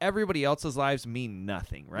 So everybody else's lives mean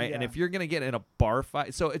nothing, right? And Yeah. if you're gonna get in a bar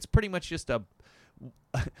fight, so it's pretty much just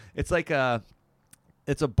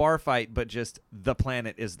it's a bar fight, but just the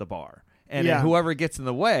planet is the bar, and then Yeah. whoever gets in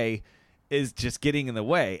the way is just getting in the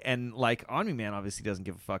way. And like Omni-Man obviously doesn't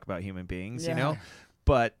give a fuck about human beings, Yeah.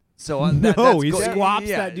 but. So No, that's he go- swaps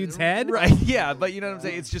that dude's head? right? Yeah, but you know what I'm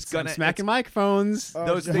saying. It's just Some gonna smacking microphones. Oh,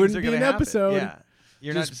 those shit. things Wouldn't are be gonna an happen. episode. Yeah,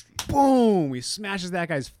 you're not Just just boom, he smashes that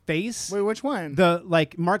guy's face. Wait, which one?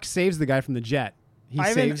 Mark saves the guy from the jet. He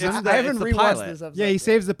I saves haven't, him. the- I haven't it's the rewatched pilot. this episode. Yeah, he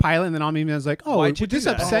saves the pilot, and then Omni-Man's like, "Oh, Why'd you would do this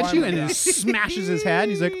that?" upset Oh, you?" I And know. then smashes his head.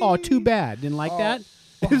 He's like, "Oh, too bad. Didn't like that."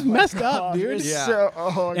 It was messed up, dude. It's Yeah.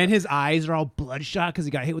 so- And his eyes are all bloodshot because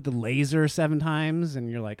he got hit with the laser 7 times,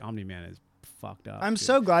 and you're like, Omni-Man is fucked up. I'm dude.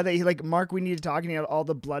 so glad that Mark, we need to talk, and he had all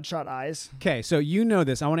the bloodshot eyes. Okay, so you know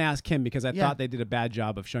this. I want to ask him because I Yeah. thought they did a bad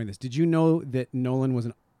job of showing this. Did you know that Nolan was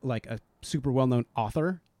a super well-known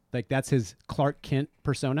author? Like that's his Clark Kent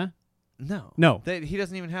persona? No. He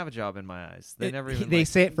doesn't even have a job in my eyes. They never even. They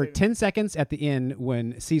say it for 10 seconds at the end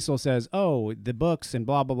when Cecil says, "Oh, the books and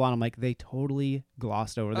blah blah blah." And I'm like, they totally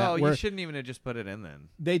glossed over that. Oh, where you shouldn't even have just put it in then.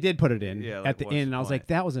 they did put it in Yeah, at like, the what's end, the and I was point? like,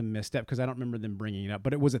 that was a misstep because I don't remember them bringing it up,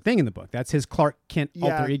 but it was a thing in the book. That's his Clark Kent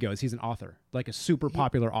Yeah. alter egos. He's an author, like a super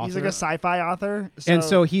popular author. He's like a sci-fi author. And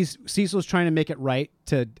so Cecil's trying to make it right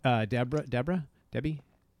to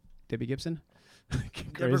Debbie Gibson.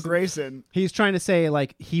 Deborah Grayson. He's trying to say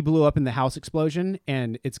like he blew up in the house explosion,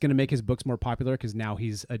 and it's going to make his books more popular because now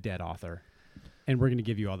he's a dead author, and we're going to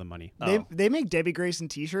give you all the money. They make Debbie Grayson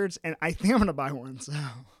T-shirts, and I think I'm gonna buy one. So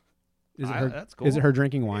Is it her? That's cool. Is it her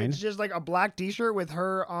drinking wine? it's just like a black T-shirt with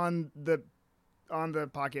her on the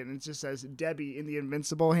pocket, and it just says Debbie in the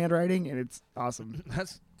Invincible handwriting, and it's awesome.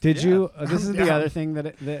 That's Did yeah. you? This is I'm the down. other thing that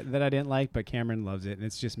I didn't like, but Cameron loves it, and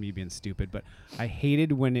it's just me being stupid. But I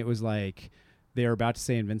hated when it was like they were about to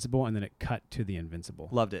say Invincible, and then it cut to the Invincible.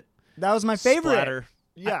 loved it. That was my favorite. Splatter.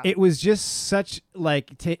 Yeah, It was just such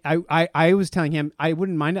like I was telling him I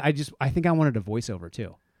wouldn't mind it. I think I wanted a voiceover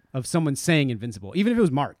too of someone saying Invincible, even if it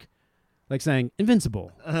was Mark, like saying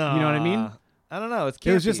Invincible. You know what I mean? I don't know. It's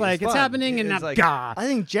It was campy. just like it's fun. happening and It's not like, God. I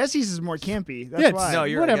think Jesse's is more campy. That's Yeah, it's- why. No,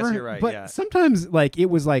 I whatever. guess you're right, But yeah. sometimes like it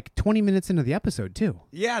was like 20 minutes into the episode too.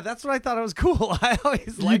 Yeah, that's what I thought. It was cool. I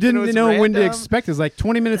always You liked didn't it was know when to random. expect. It's like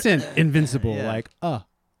 20 minutes in, Invincible. Yeah. Like,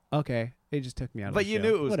 okay, it just took me out of But the you show.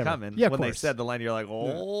 knew it was Whatever. coming Yeah, of when they course. said the line. You're like,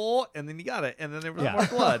 oh, and then you got it, and then there was Yeah. more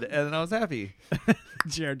blood, and then I was happy.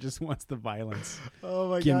 Jared just wants the violence. Oh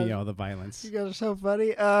my Give god. me all the violence. You guys are so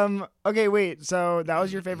funny. Okay, wait. So that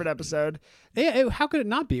was your favorite episode. Yeah, how could it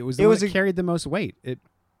not be? It was the It one was that a- carried the most weight.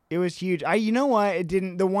 It was huge. You know what? It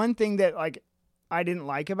didn't. The one thing that like I didn't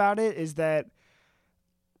like about it is that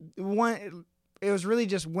it was really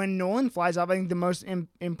just when Nolan flies off. I think the most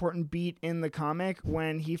important beat in the comic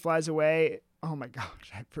when he flies away. Oh my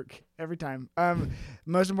gosh, I forget every time.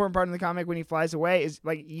 Most important part in the comic when he flies away is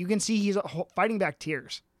like you can see he's fighting back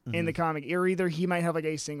tears in the comic, or either he might have like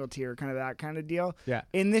a single tear, kind of that kind of deal. Yeah.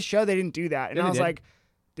 In this show, they didn't do that, and Yeah, I they was did. like,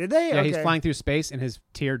 did they? Yeah, okay. he's flying through space and his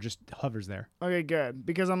tear just hovers there. Okay, good,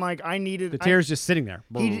 because I'm like I needed The tear's just sitting there.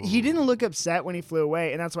 He didn't look upset when he flew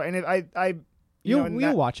away, and that's why. And if I You'll and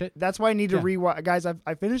you'll watch it. That's why I need to Yeah. rewatch. Guys,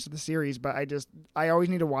 I finished the series, but I always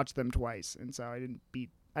need to watch them twice, and so I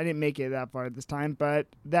didn't make it that far this time. But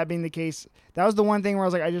that being the case, that was the one thing where I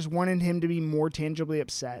was like, I just wanted him to be more tangibly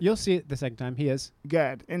upset. You'll see it the second time. He is.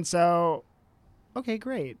 Good, and so, okay,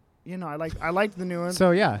 great. I liked the new one.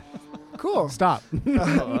 So yeah, Cool. stop.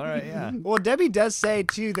 Oh, all right, yeah. Well, Debbie does say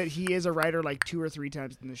too that he is a writer like 2 or 3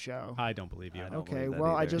 times in the show. I don't believe you. I don't Okay, believe that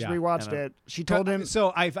well, I either. just Yeah. rewatched And, it. She told him.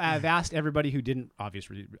 So I've asked everybody who didn't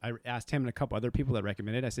obviously. I asked him and a couple other people that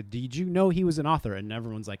recommended. I said, "Did you know he was an author?" And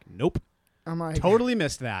everyone's like, "Nope, I'm like, totally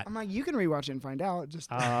missed that." I'm like, you can rewatch it and find out.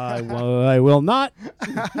 Just I will not.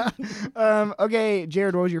 okay,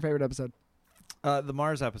 Jared, what was your favorite episode? The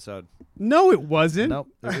Mars episode. No, it wasn't. Nope,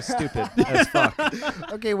 it was stupid as fuck.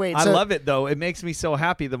 Okay, wait. I so, love it though. It makes me so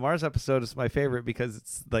happy. The Mars episode is my favorite because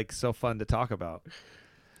it's like so fun to talk about.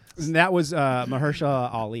 And that was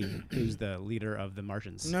Mahershala Ali, who's the leader of the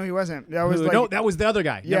Martians. No, he wasn't. That was no, that was the other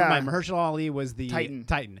guy. Yeah. Never mind. Mahershala Ali was the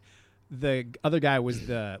Titan. The other guy was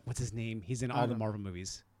the what's his name? He's in all the don't know. Marvel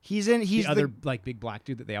movies. He's The other like big black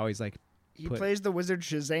dude that they always like. he put- plays the wizard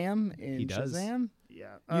Shazam in He does. Shazam. Yeah,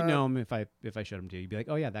 You know him if I showed him to you, you'd be like,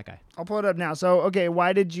 oh yeah, that guy. I'll pull it up now. So, okay,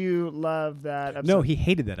 why did you love that episode? No, he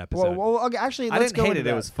hated that episode. Well, okay, actually, I let's didn't go hate into it.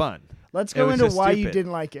 that. It was fun. Let's it go was into just why you stupid.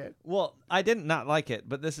 didn't like it. Well, I did not like it,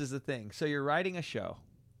 but this is the thing. So you're writing a show,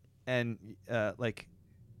 and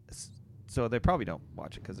so they probably don't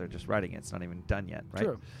watch it because they're just writing it. It's not even done yet, right?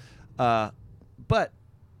 True. But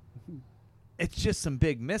it's just some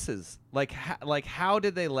big misses. Like how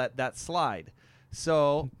did they let that slide?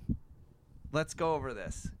 So let's go over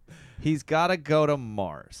this. He's got to go to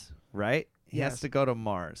Mars, right? He Yes. has to go to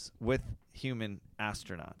Mars with human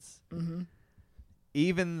astronauts. Mm-hmm.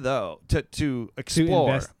 Even though to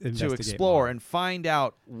explore investigate Mars. Mars. And find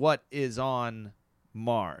out what is on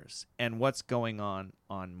Mars and what's going on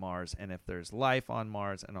Mars and if there's life on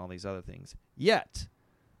Mars and all these other things. Yet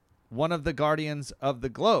one of the guardians of the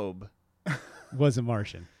globe was a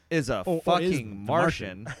Martian. is a Or is fucking the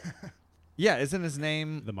Martian. Yeah, isn't his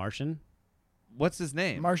name? The Martian? What's his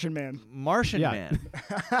name? Martian Man. Martian Yeah. Man.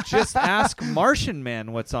 Just ask Martian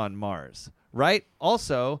Man what's on Mars, right?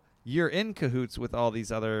 Also, you're in cahoots with all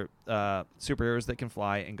these other superheroes that can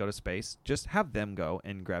fly and go to space. Just have them go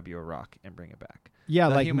and grab you a rock and bring it back. Yeah,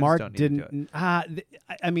 The like humans Mark don't need to do didn't.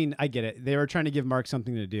 I mean, I get it. They were trying to give Mark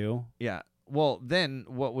something to do. Yeah. Well, then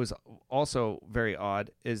what was also very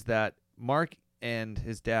odd is that Mark and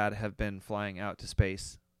his dad have been flying out to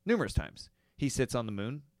space numerous times. He sits on the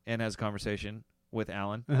moon and has a conversation with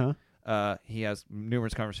Alan. Uh-huh. He has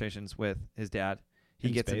numerous conversations with his dad. He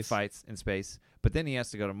In gets in space. fights in space, but then he has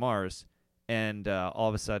to go to Mars, and all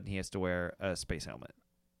of a sudden he has to wear a space helmet.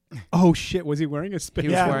 Oh shit! Was he wearing a space? He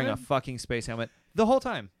was Yeah. wearing a fucking space helmet the whole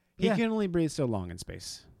time. He Yeah. can only breathe so long in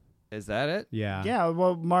space. Is that it? Yeah. Yeah,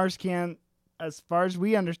 well, Mars can't, as far as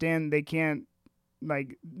we understand, they can't,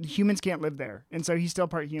 like, humans can't live there. And so he's still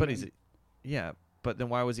part human. But yeah. But then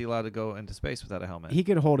why was he allowed to go into space without a helmet? He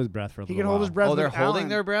could hold his breath for a He little could hold while. his breath. Oh, they're with holding Alan.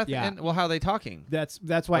 their breath. Yeah. And, well, how are they talking? That's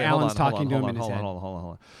why Wait, hold Alan's on, talking to him in his head. Hold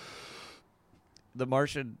on. The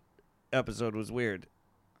Martian episode was weird.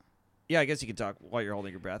 Yeah, I guess you can talk while you're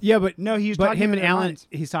holding your breath. Yeah, but No, he's but talking him in and their Alan, minds.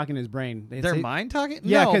 he's talking to his brain. It's Their it- mind talking?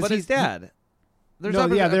 Yeah, no, 'cause but his he's- dad. There's No,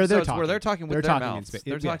 other yeah, they're episodes talking. where they're talking with They're their talking in mouths. space.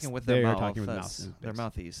 They're Yes, talking with they their are mouths. talking with mouths in Their space.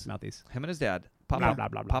 mouthies. Mouthies. Him and his dad. Blah, Papa, blah,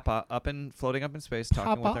 blah, blah. Papa up and floating up in space,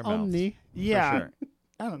 talking with their mouths. Omni. Yeah. For sure.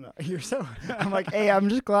 I don't know. You're so. I'm like, hey,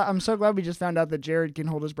 I'm so glad we just found out that Jared can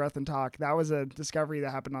hold his breath and talk. That was a discovery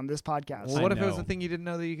that happened on this podcast. Well, I what if it was know. a thing you didn't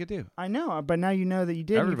know that you could do? I know, but now you know that you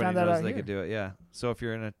did. And you Everybody found that knows out they here. could do it, yeah. So if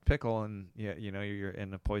you're in a pickle and you know you're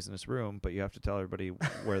in a poisonous room, but you have to tell everybody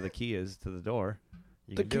where the key is to the door,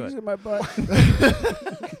 you can do it. in my butt.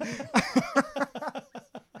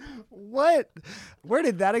 What? Where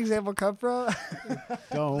did that example come from?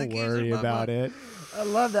 Don't keys in worry my about butt. it. I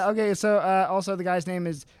love that. Okay, so also the guy's name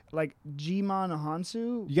is like Jimon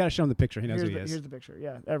Hansu. You got to show him the picture. He knows Here's who he the, is. here's the picture.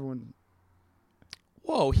 Yeah, everyone.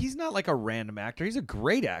 Whoa, he's not like a random actor. He's a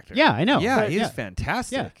great actor. Yeah, I know. Yeah, But, he's yeah.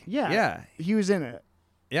 fantastic. Yeah. Yeah. He was in it.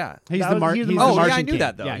 Yeah. He's That the was- Mar- he he's was the the Oh, Martian yeah, I knew King.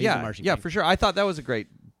 that though. Yeah, he's the Martian yeah, King. for sure. I thought that was a great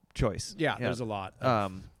choice. Yeah, there's a lot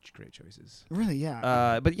of great choices. Really?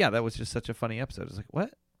 Yeah. But yeah, that was just such a funny episode. It's like,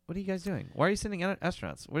 what? What are you guys doing? Why are you sending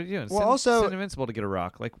astronauts? What are you doing? Well, also- send Invincible to get a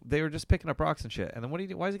rock. Like they were just picking up rocks and shit. And then what do you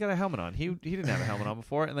do? Why has he got a helmet on? He didn't have a helmet on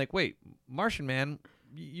before. And like, wait, Martian Man,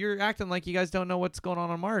 you're acting like you guys don't know what's going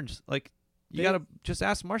on Mars. Like, you They- gotta just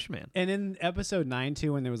ask Martian Man. And in episode 9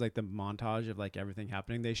 too, when there was like the montage of like everything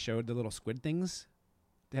happening, they showed the little squid things.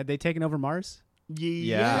 Had they taken over Mars?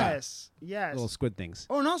 Yes. Yes. Little squid things.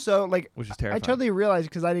 Oh, and also, like, Which is I terrifying. totally realized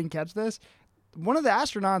because I didn't catch this. One of the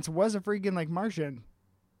astronauts was a freaking like Martian.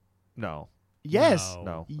 No, Yes.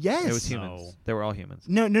 no, Yes. it was humans. No. They were all humans.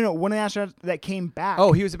 No. One of the astronauts that came back.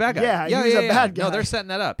 Oh, he was a bad guy. Yeah, he was a bad No, guy. they're setting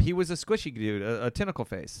that up. He was a squishy dude, a tentacle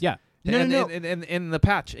face. Yeah. No, and no. in the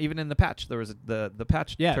patch, even in the patch, there was the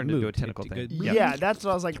patch Yeah, it turned into a moved. tentacle It thing. did. Yeah. That's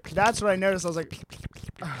what I was like. That's what I noticed. I was like,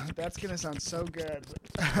 that's gonna sound so good.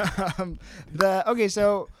 Okay,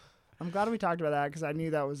 so I'm glad we talked about that because I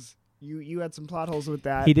knew that was you had some plot holes with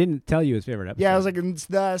that. He didn't tell you his favorite episode. Yeah, I was like, it's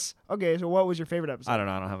thus. Okay, so what was your favorite episode? I don't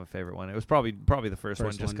know. I don't have a favorite one. It was probably the first one,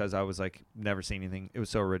 First just one. because I was like never seen anything. It was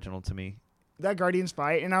so original to me. That Guardians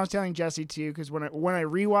fight, and I was telling Jesse too, because when I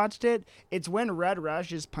rewatched it, it's when Red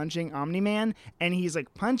Rush is punching Omni-Man, and he's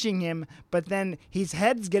like punching him, but then his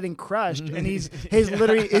head's getting crushed, and his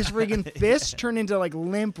freaking fists turn into like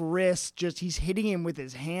limp wrists. Just he's hitting him with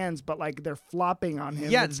his hands, but like they're flopping on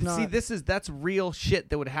him. Yeah, It's not, see, that's real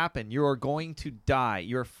shit that would happen. You are going to die.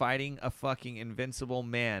 You're fighting a fucking invincible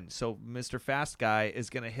man. So Mr. Fast Guy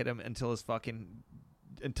is gonna hit him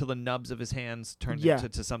until the nubs of his hands turn Yeah.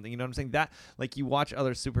 into something. You know what I'm saying? That, like, you watch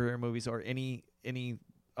other superhero movies or any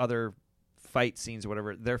other fight scenes or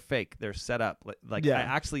whatever, they're fake. They're set up. Like, Yeah. I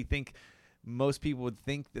actually think most people would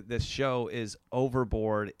think that this show is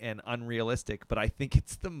overboard and unrealistic, but I think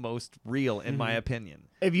it's the most real in my opinion.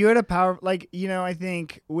 if you had a power, like, I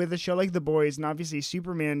think with a show like The Boys, and obviously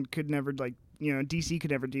Superman could never, like, DC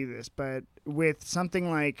could never do this, but with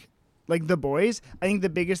something like The Boys, I think the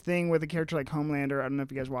biggest thing with a character like Homelander, I don't know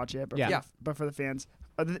if you guys watch it, but Yeah. but for the fans,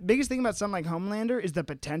 the biggest thing about something like Homelander is the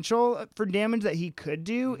potential for damage that he could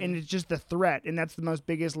do, and it's just the threat, and that's the most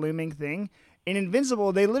biggest looming thing. In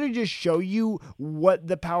Invincible, they literally just show you what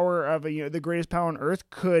the power of the greatest power on Earth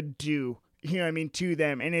could do. You know what I mean, to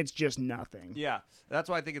them, and it's just nothing. Yeah, that's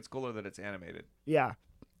why I think it's cooler that it's animated. Yeah,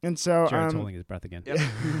 and so Jared's holding his breath again.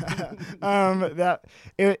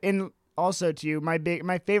 and also too, my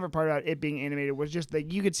favorite part about it being animated was just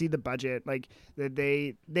that you could see the budget, like that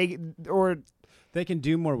they They can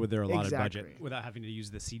do more with their allotted Exactly. budget without having to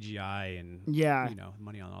use the CGI and Yeah.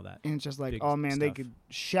 money on all that. and it's just like, Big oh man, they stuff. could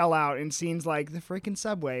shell out in scenes like the freaking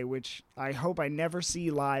subway, which I hope I never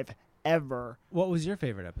see live ever. What was your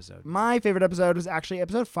favorite episode? My favorite episode was actually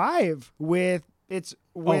episode 5 with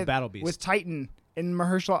Battle Beast. with Titan and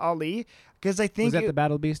Mahershala Ali, because I think Was that the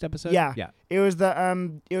Battle Beast episode? Yeah. Yeah. It was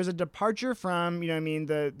a departure from,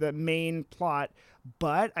 the main plot,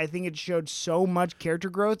 but I think it showed so much character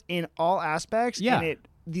growth in all aspects. Yeah. And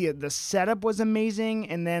the setup was amazing,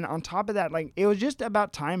 and then on top of that, like, it was just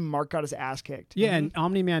about time Mark got his ass kicked. Yeah, and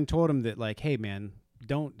Omni-Man told him that, like, hey, man,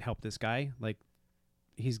 don't help this guy. Like,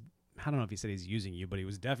 I don't know if he said he's using you, but he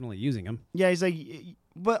was definitely using him. Yeah, he's like,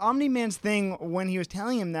 but Omni-Man's thing when he was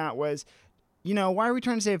telling him that was, why are we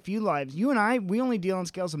trying to save a few lives? You and I, we only deal on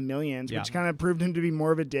scales of millions, Yeah. which kind of proved him to be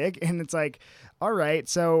more of a dick. And it's like, all right,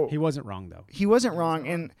 so He wasn't wrong, though. he wasn't wrong.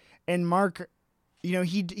 And Mark,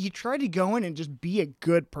 he tried to go in and just be a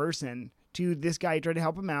good person to this guy. He tried to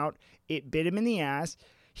help him out. It bit him in the ass.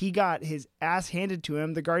 He got his ass handed to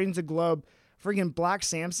him. The Guardians of the Globe, freaking Black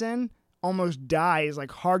Samson almost dies, like,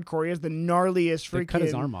 hardcore. He has the gnarliest freaking. They cut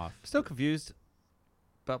his arm off. Still confused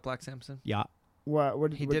about Black Samson. Yeah.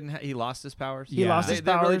 What He didn't. He lost his powers. He lost They, his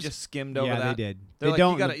they really powers? just skimmed over Yeah, that. they did. They're They like,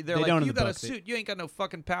 don't. You gotta, they they're don't like, in you the got a book. suit. You ain't got no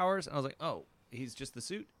fucking powers. And I was like, oh, he's just the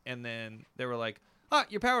suit. And then they were like,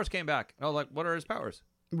 your powers came back. And I was like, what are his powers?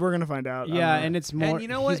 We're gonna find out. I Yeah, don't know. and it's more. And you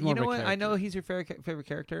know what? he's more You know of a what? I character. know he's your favorite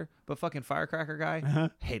character, but fucking Firecracker guy, Uh-huh.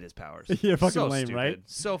 hate his powers. Yeah, fucking so lame, stupid. right?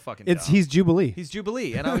 So fucking. It's dumb. he's Jubilee. He's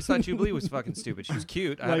Jubilee, and I always thought Jubilee was fucking stupid. She was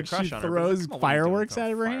cute. I had a Like, crush she on her. but throws come on, what are you doing fireworks throwing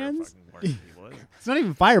out of her fire hands? fucking people? It's not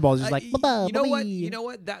even fireballs. It's like you know what? You know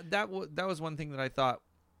what? That was one thing that I thought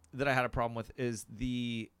that I had a problem with is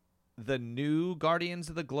the new Guardians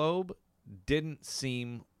of the Globe didn't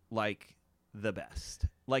seem like the best.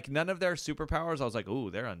 Like, none of their superpowers, I was like, ooh,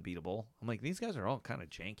 they're unbeatable. I'm like, these guys are all kind of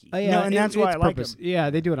janky. Oh, yeah, No, and that's why it's I like purpose. him. Yeah,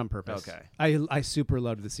 they do it on purpose. Okay. I super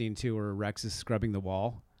loved the scene too where Rex is scrubbing the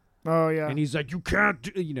wall, Oh yeah. and he's like, "You can't,"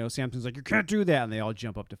 Samson's like, "You can't do that," and they all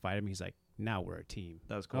jump up to fight him. He's like, "Now we're a team."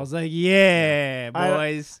 That was I cool. was like, "Yeah,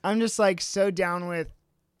 boys." I'm just like so down with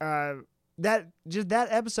that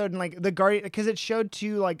episode, and like the Guardian, because it showed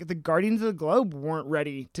too, like, the Guardians of the Globe weren't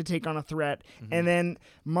ready to take on a threat, and then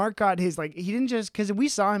Mark got his, like, he didn't just, because we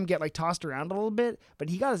saw him get like tossed around a little bit, but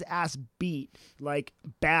he got his ass beat like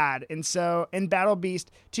bad. And so in Battle Beast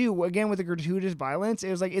too, again with the gratuitous violence, it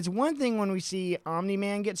was like, it's one thing when we see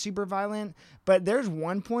Omni-Man get super violent, but there's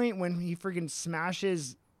one point when he freaking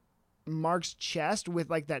smashes Mark's chest with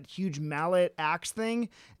like that huge mallet axe thing,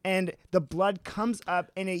 and the blood comes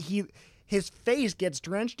up, and his face gets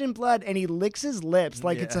drenched in blood, and he licks his lips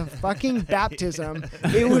like it's a fucking baptism.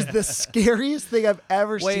 It was the scariest thing I've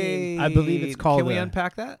ever seen. I believe it's called Can we a-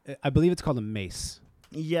 unpack that? I believe it's called a mace.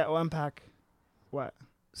 Yeah, well, unpack. What?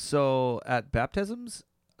 So at baptisms,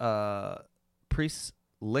 priests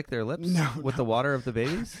lick their lips No, with the water of the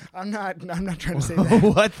babies? I'm not trying to say that.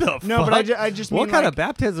 What the fuck? No, but I just mean what kind like, of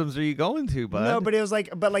baptisms are you going to, bud? no, but it was like,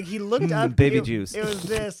 but like he looked up baby it, juice. It was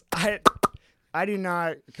this. I do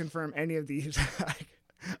not confirm any of these,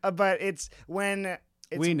 but it's when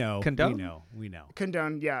it's We know. Condone? We know.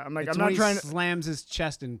 condoned. Yeah, I'm like, It's I'm when not he trying to. slams his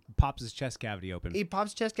chest and pops his chest cavity open. He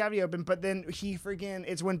pops chest cavity open, but then he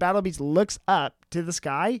it's when Battle Beast looks up to the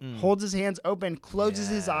sky, holds his hands open, closes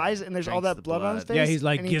his Yeah, eyes, and there's all drinks that the blood on his blood. face. Yeah, he's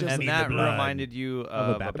like, and he "Give just- and me that the blood reminded you of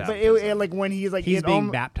a of a baptism. But baptism. it like when he's like He's it being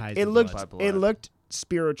almo- baptized. It in looked blood. blood. it looked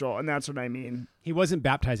spiritual, and that's what I mean. He wasn't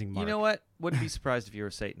baptizing Mark. You know what? Wouldn't be surprised if you were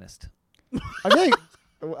a Satanist. I feel like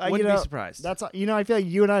Wouldn't be surprised. That's I feel like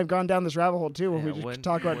you and I have gone down this rabbit hole too when Yeah, we just wouldn't-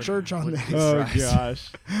 talk about wouldn't- church on wouldn't this. be Oh surprised.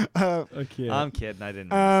 gosh. Uh, Okay. I'm kidding. I didn't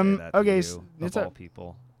mean to say that okay, to s- you, it's of a- all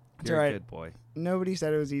people. it's You're all a right. good boy. Nobody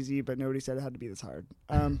said it was easy, but nobody said it had to be this hard.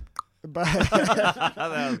 But That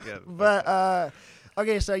was good. but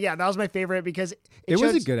okay, so yeah, that was my favorite because it was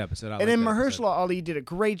a shows- good episode. I And then liked that Mahershala Ali did a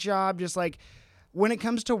great job, just like when it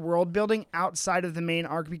comes to world building outside of the main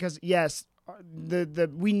arc. Because yes, the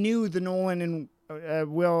we knew the Nolan and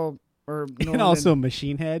Will or episode. Nolan And also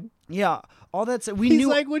Machine Head. yeah, all that. We He's knew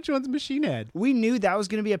like, which one's Machine Head? we knew that was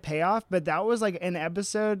going to be a payoff, but that was like an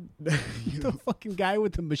episode. The fucking guy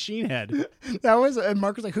with the machine head. That was, and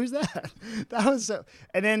Mark was like, "Who's that?" That was so,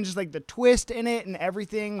 and then just like the twist in it and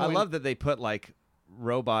everything. I when- love that they put like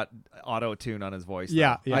robot auto tune on his voice. though.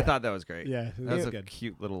 Yeah, yeah. I thought that was great. Yeah, it that was was a good.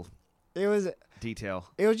 cute little it was. detail.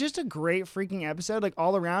 It was just a great freaking episode, like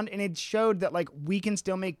all around, and it showed that like we can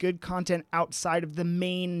still make good content outside of the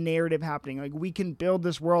main narrative happening. Like we can build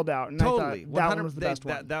this world out, and Totally, I thought that one was the best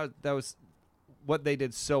that, one. That was what they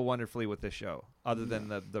did so wonderfully with this show. Other than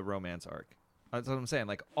the romance arc, that's what I'm saying.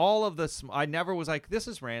 Like all of the, I never was like, this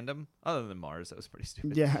is random. Other than Mars, that was pretty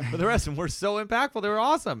stupid. Yeah. but the rest of them were so impactful. They were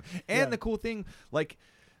awesome. And Yeah. the cool thing, like,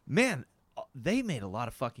 man, they made a lot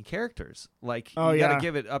of fucking characters. Like, Oh, you yeah. gotta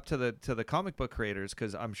give it up to the comic book creators,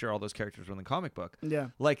 because I'm sure all those characters were in the comic book. Yeah,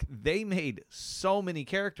 Like, they made so many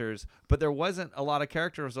characters, but there wasn't a lot of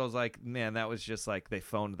characters. I was like, man, that was just like they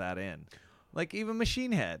phoned that in. Like, even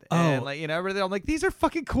Machine Head. And, Oh. like, you know, everything. I'm like, these are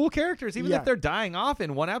fucking cool characters. Even Yeah. if they're dying off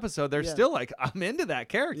in one episode, they're Yeah. still like, I'm into that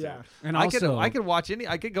character. Yeah. And I also, could watch any.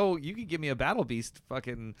 I could go. You could give me a Battle Beast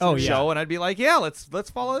fucking Oh, yeah. show, and I'd be like, yeah, let's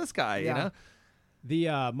follow this guy. Yeah. You know,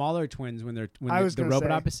 the Mahler twins, when I was the gonna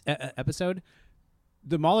robot say. episode,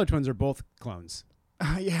 the Mahler twins are both clones.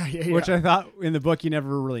 yeah. Which I thought in the book you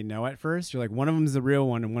never really know at first. You're like, one of them's the real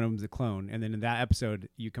one and one of them's the clone. And then in that episode,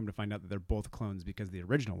 you come to find out that they're both clones because the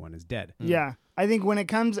original one is dead. Yeah, I think when it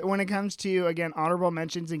comes to again honorable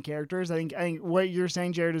mentions and characters, I think what you're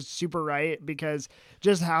saying, Jared, is super right, because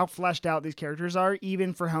just how fleshed out these characters are,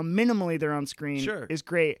 even for how minimally they're on screen, Sure. is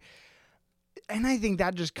great. And I think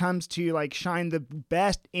that just comes to like shine the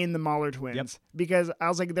best in the Mahler twins, Yep. because I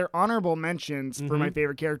was like, they're honorable mentions for Mhm. my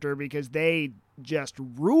favorite character because they just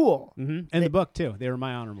rule. Mm-hmm. And the book, too. They were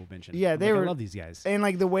my honorable mention. Yeah, I'm they like, were- I love these guys. And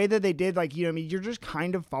like the way that they did, like, you know, I mean, you're just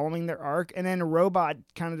kind of following their arc, and then a robot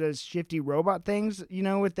kind of does shifty robot things, you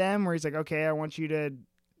know, with them, where he's like, okay, I want you to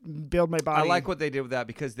build my body. I like what they did with that,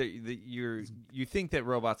 because you think that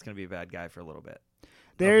Robot's gonna be a bad guy for a little bit.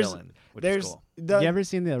 There's- a villain, which is cool. the you ever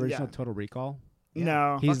seen the original yeah. Total Recall?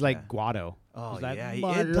 no. He's fuck like yeah. Guado. Oh He's like, yeah,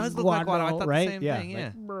 "Mother it does look like Guado. I thought right? the same yeah. thing. Yeah.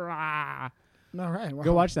 Like, "Brah." No, right. Go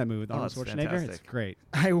wow. watch that movie with Oh, Arnold it's Schwarzenegger. It's fantastic. great.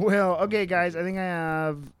 I will. Okay, guys. I think I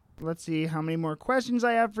have. Let's see how many more questions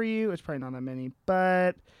I have for you. It's probably not that many,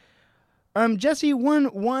 but Jesse,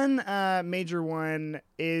 one major one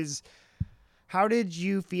is, how did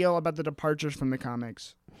you feel about the departures from the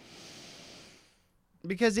comics?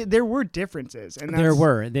 Because there were differences, and There that's-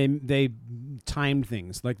 were. They timed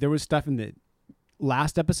things. Like there was stuff in the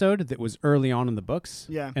last episode that was early on in the books,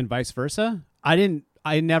 Yeah. and vice versa.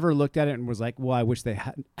 I never looked at it and was like, well, I wish they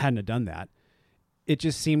hadn't have done that. It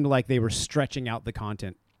just seemed like they were stretching out the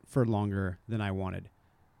content for longer than I wanted.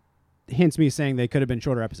 Hence me saying they could have been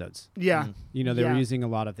shorter episodes. Yeah. Mhm. You know, they Yeah. were using a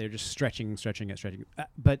lot of, they're just stretching it.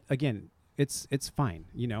 But again, it's fine.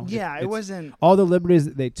 You know, Yeah, it it's- wasn't. all the liberties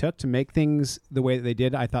that they took to make things the way that they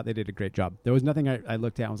did. I thought they did a great job. There was nothing I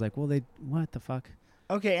looked at and was like, well, what the fuck?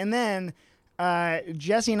 Okay, and then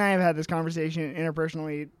Jesse and I have had this conversation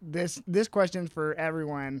interpersonally. This question's for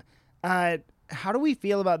everyone. How do we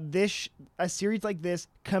feel about a series like this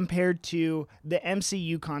compared to the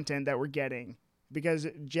MCU content that we're getting? Because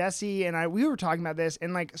Jesse and we were talking about this,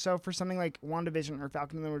 and like, so for something like WandaVision or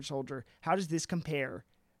Falcon and the Winter Soldier, how does this compare?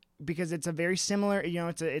 Because it's a very similar, you know,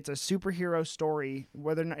 it's a superhero story,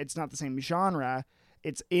 whether or not it's not the same genre.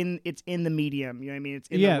 it's in the medium. You know what I mean? It's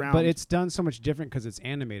in yeah, the realm. but it's done so much different because it's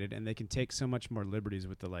animated, and they can take so much more liberties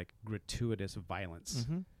with the like gratuitous violence.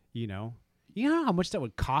 Mhm. You know how much that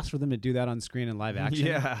would cost for them to do that on screen in live action.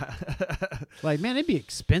 Yeah. Like, man, it'd be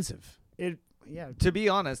expensive. To be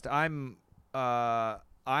honest, I'm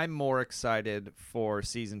more excited for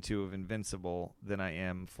season 2 of Invincible than I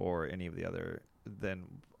am for any of the other.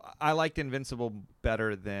 I liked Invincible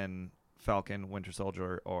better than Falcon, Winter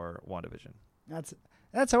Soldier, or WandaVision.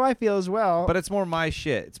 That's how I feel as well. But it's more my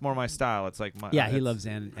shit. It's more my style. It's like my Yeah, he loves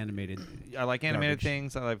animated. I like animated garbage.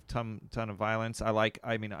 things. I like ton of violence.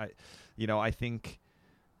 I think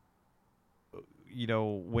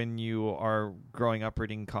when you are growing up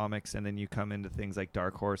reading comics and then you come into things like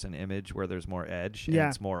Dark Horse and Image where there's more edge and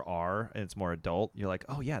it's more R and it's more adult, you're like,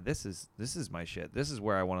 oh yeah, this is my shit. This is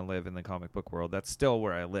where I want to live in the comic book world. That's still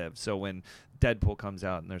where I live. So when Deadpool comes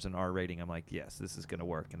out and there's an R rating, I'm like, yes, this is going to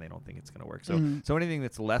work, and they don't think it's going to work. So so anything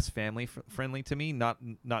that's less family friendly to me, not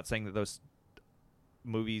saying that those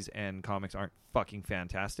movies and comics aren't fucking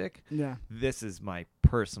fantastic. Yeah, this is my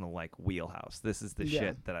personal like wheelhouse. This is the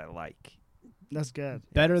shit that I like. that's good.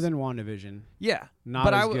 Better than WandaVision. Yeah, Not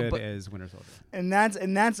but as good but as Winter Soldier. And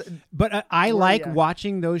that's But I Well, like yeah.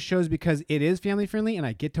 watching those shows because it is family friendly, and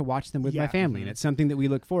I get to watch them with my Yeah. family, and it's something that we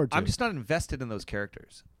look forward to. I'm just not invested in those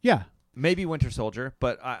characters. yeah. Maybe Winter Soldier,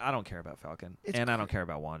 but I don't care about Falcon, It's and I don't care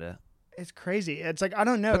about Wanda. it's crazy. It's like I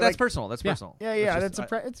don't know. But that's like, personal. That's Yeah. personal. Yeah, That's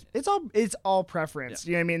that's it's all preference.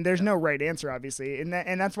 You know what I mean? There's no right answer, obviously, and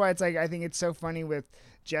that's why it's like I think it's so funny with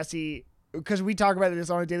Jesse because we talk about this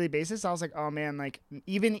on a daily basis. I was like, oh man, like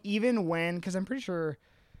even when because I'm pretty sure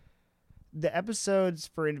the episodes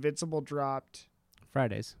for Invincible dropped.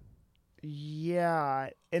 Fridays. Yeah,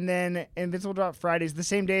 and then Invincible dropped Fridays the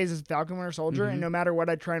same days as Falcon Winter Soldier, and no matter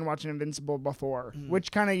what, I try and watch an Invincible before,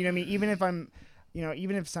 which kind of you know what I mean. Even if I'm,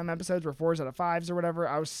 even if some episodes were 4s out of 5s or whatever,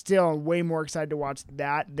 I was still way more excited to watch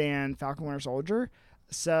that than Falcon Winter Soldier.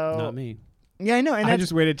 So Not me. yeah, I know, and I that's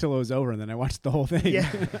just waited till it was over, and then I watched the whole thing. yeah,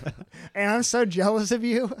 and I'm so jealous of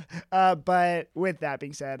you. But with that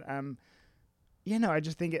being said, I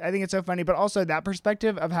just think I think it's so funny, but also that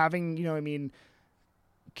perspective of having what I mean.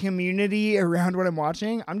 Community around what I'm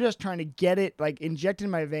watching. I'm just trying to get it like injected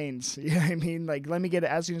in my veins. You know what I mean? Like let me get it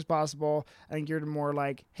as soon as possible. I think you're more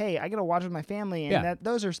like, hey, I gotta watch with my family, and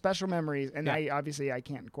those are special memories. And I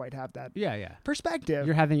can't quite have that yeah. perspective.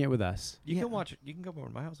 You're having it with us. You can watch it. You can come over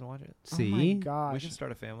to my house and watch it. See? Oh my We gosh, can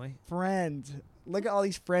start a family. friend. Look at all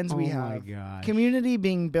these friends we Oh my have. gosh. Community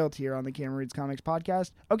being built here on the Cameron Reads Comics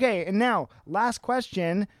podcast. Okay, and now last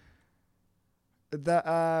question.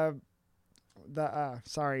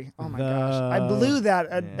 Sorry. Oh my gosh. I blew that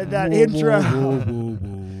that intro.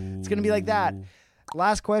 It's gonna be like that.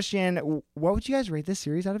 Last question. What would you guys rate this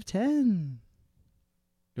series out of 10?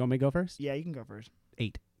 You want me to go first? Yeah, you can go first.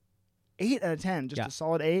 8. 8 out of 10. Just Yeah. a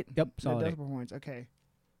solid 8. Yep, No solid 8. decimal points. Okay.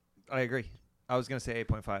 I agree. I was gonna say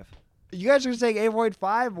 8.5. You guys are saying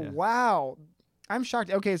 8.5? Yeah. Wow. I'm shocked.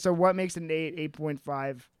 Okay, so what makes an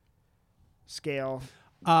 8.5 scale?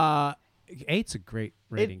 8's a great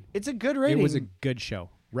rating. It's a good rating. It was a good show.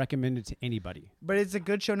 Recommended to anybody. but it's a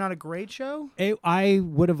good show, not a great show? I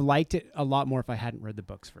would have liked it a lot more if I hadn't read the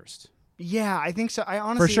books first. Yeah, I think so. I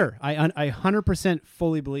honestly For sure. I 100%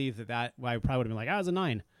 fully believe that I probably would have been like, it was a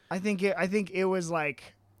 9. I think it was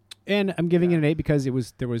like And I'm giving it an 8 because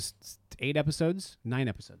there was 8 episodes, 9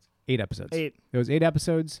 episodes, 8 episodes. 8. There was 8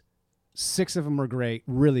 episodes. 6 of them were great,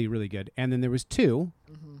 really, really good. And then there was 2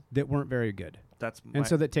 that weren't very good. That's And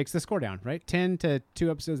so that takes the score down, right? 10 to 2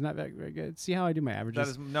 episodes, not very, very good. See how I do my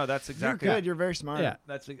averages? that's You're exactly. good. You're very smart. Yeah.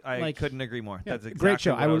 I couldn't agree more. Yeah, That's exactly great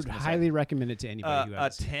show. what I was would gonna highly say. recommend it to anybody who A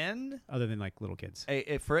has 10. other than like little kids.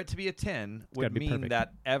 For it to be a 10 gotta would be mean perfect.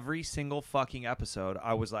 that every single fucking episode,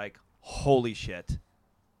 I was like, holy shit,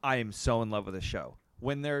 I am so in love with this show.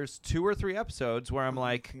 When there's 2 or 3 episodes where I'm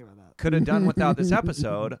like, Think about that. could have done without this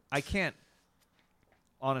episode, I can't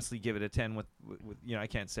honestly give it a 10 with I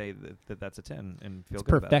can't say that that's a 10 and feel It's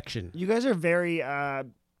good about it. perfection. You guys are very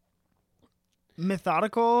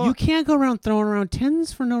methodical. You can't go around throwing around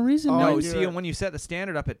 10s for no reason. Oh, man. I No, do see, it. and when you set the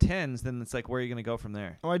standard up at 10s, then it's like, where are you going to go from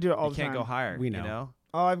there? Oh, I do it all You the can't time. go higher. We You know. know?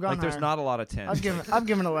 Oh, I've gone Like, there's higher. not a lot of 10s. I've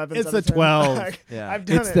given 11. It's out the of 10. 12. Yeah. I've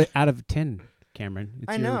done It's it. the out of 10, Cameron. It's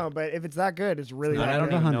I your- know, but if it's that good, it's really not I that don't out of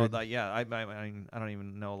good. even know 100. that. Yeah, I don't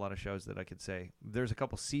even know a lot of shows that I could say. There's a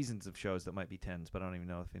couple seasons of shows that might be 10s, but I don't even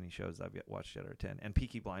know if any shows I've watched yet are 10. And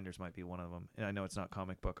Peaky Blinders might be one of them. And I know it's not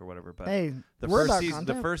comic book or whatever, but Hey, the we're first about season,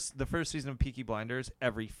 content. the first season of Peaky Blinders,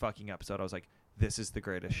 every fucking episode, I was like, this is the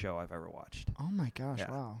greatest show I've ever watched. Oh my gosh!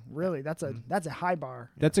 Yeah. Wow, really? That's a high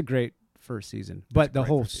bar. That's a great first season, but the great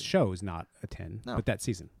whole first season. show is not a 10. No. But that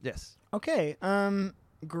season, Yes. Okay.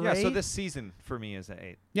 Great. Yeah. So this season for me is an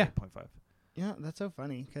 8. Yeah. 8.5. Yeah, that's so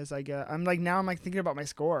funny because I'm like thinking about my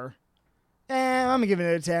score. I'm gonna give it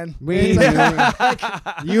a 10.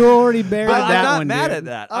 you already buried But that I'm not one. mad dude. at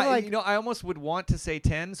that. I'm like- I almost would want to say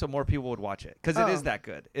 10 so more people would watch it because it Oh. is that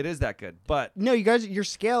good. It is that good. But No, you guys, your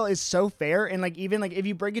scale is so fair, and like even like if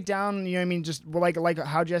you break it down, you know what I mean, just like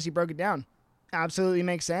how Jesse broke it down, absolutely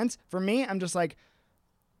makes sense. For me, I'm just like,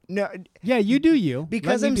 no, Yeah, you do you.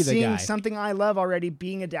 because Let me I'm be the seeing guy. something I love already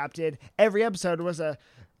being adapted. Every episode was a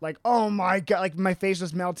like, oh my god, like my face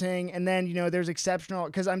was melting, and then there's exceptional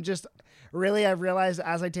because I'm just. Really, I've realized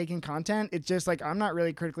as I take in content, it's just like I'm not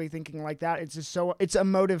really critically thinking like that. It's just it's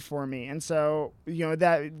emotive for me, and so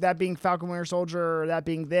that being Falcon Winter Soldier or that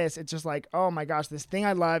being this, it's just like, oh my gosh, this thing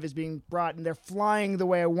I love is being brought, and they're flying the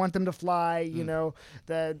way I want them to fly.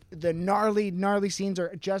 The gnarly scenes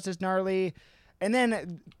are just as gnarly, and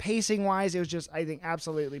then pacing wise, it was just I think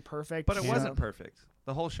absolutely perfect. it So- wasn't perfect.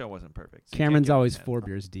 The whole show wasn't perfect. So you can't Cameron's give it a always 10. 4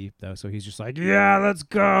 beers deep though, so he's just like, yeah, let's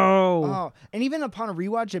go. Oh, and even upon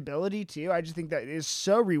rewatchability too, I just think that it is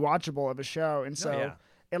so rewatchable of a show, and so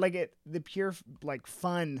yeah. the pure like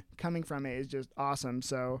fun coming from it is just awesome.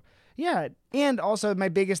 So yeah, and also my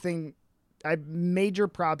biggest thing, major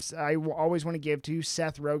props I will always want to give to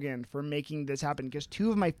Seth Rogen for making this happen because 2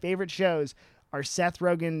 of my favorite shows are Seth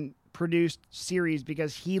Rogen produced series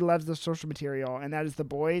because he loves the social material, and that is The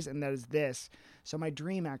Boys and that is this. So my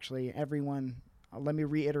dream, actually, everyone, let me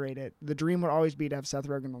reiterate it. The dream would always be to have Seth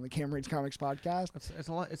Rogen on the Cam Reads Comics podcast. It's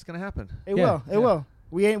a lot. It's gonna happen. It Yeah, will. It will.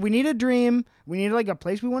 We need a dream. We need like a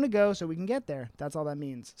place we want to go so we can get there. That's all that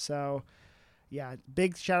means. So, yeah,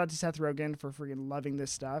 big shout out to Seth Rogen for freaking loving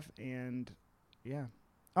this stuff. And yeah.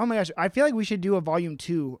 Oh my gosh, I feel like we should do a volume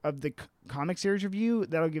 2 of the comic series review.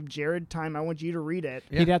 That'll give Jared time. I want you to read it.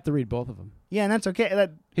 He'd have to read both of them. Yeah, and that's okay.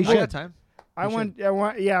 He I should. got time. I want,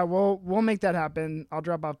 yeah, we'll make that happen. I'll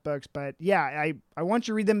drop off books, but yeah, I want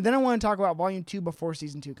you to read them. Then I want to talk about volume 2 before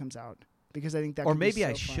season 2 comes out because I think that. Or could be maybe so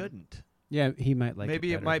I fun. shouldn't. Yeah, he might like.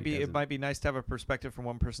 Maybe it better might if he be. It doesn't. might be nice to have a perspective from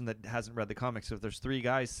one person that hasn't read the comics. So if there's 3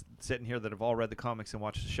 guys sitting here that have all read the comics and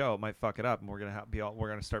watched the show, it might fuck it up, and we're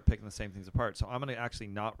gonna start picking the same things apart. So I'm gonna actually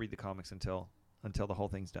not read the comics until the whole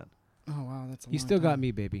thing's done. Oh wow, that's. You still got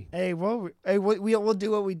me, baby. Hey, we'll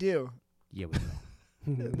do what we do. Yeah, we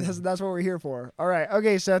will. That's what we're here for. All right.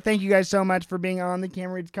 Okay. So thank you guys so much for being on the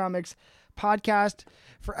Cam Reads Comics podcast.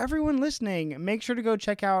 For everyone listening, make sure to go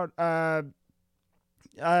check out Cam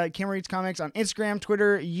Reads Comics on Instagram,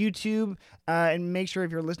 Twitter, YouTube, and make sure if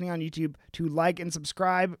you're listening on YouTube to like and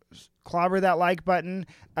subscribe, clobber that like button.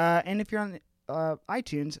 And if you're on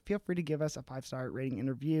iTunes, feel free to give us a 5-star rating and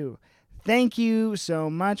review. Thank you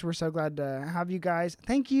so much. We're so glad to have you guys.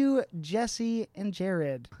 Thank you, Jesse and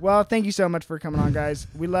Jared. Well, thank you so much for coming on, guys.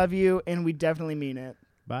 We love you, and we definitely mean it.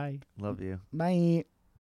 Bye. Love you. Bye.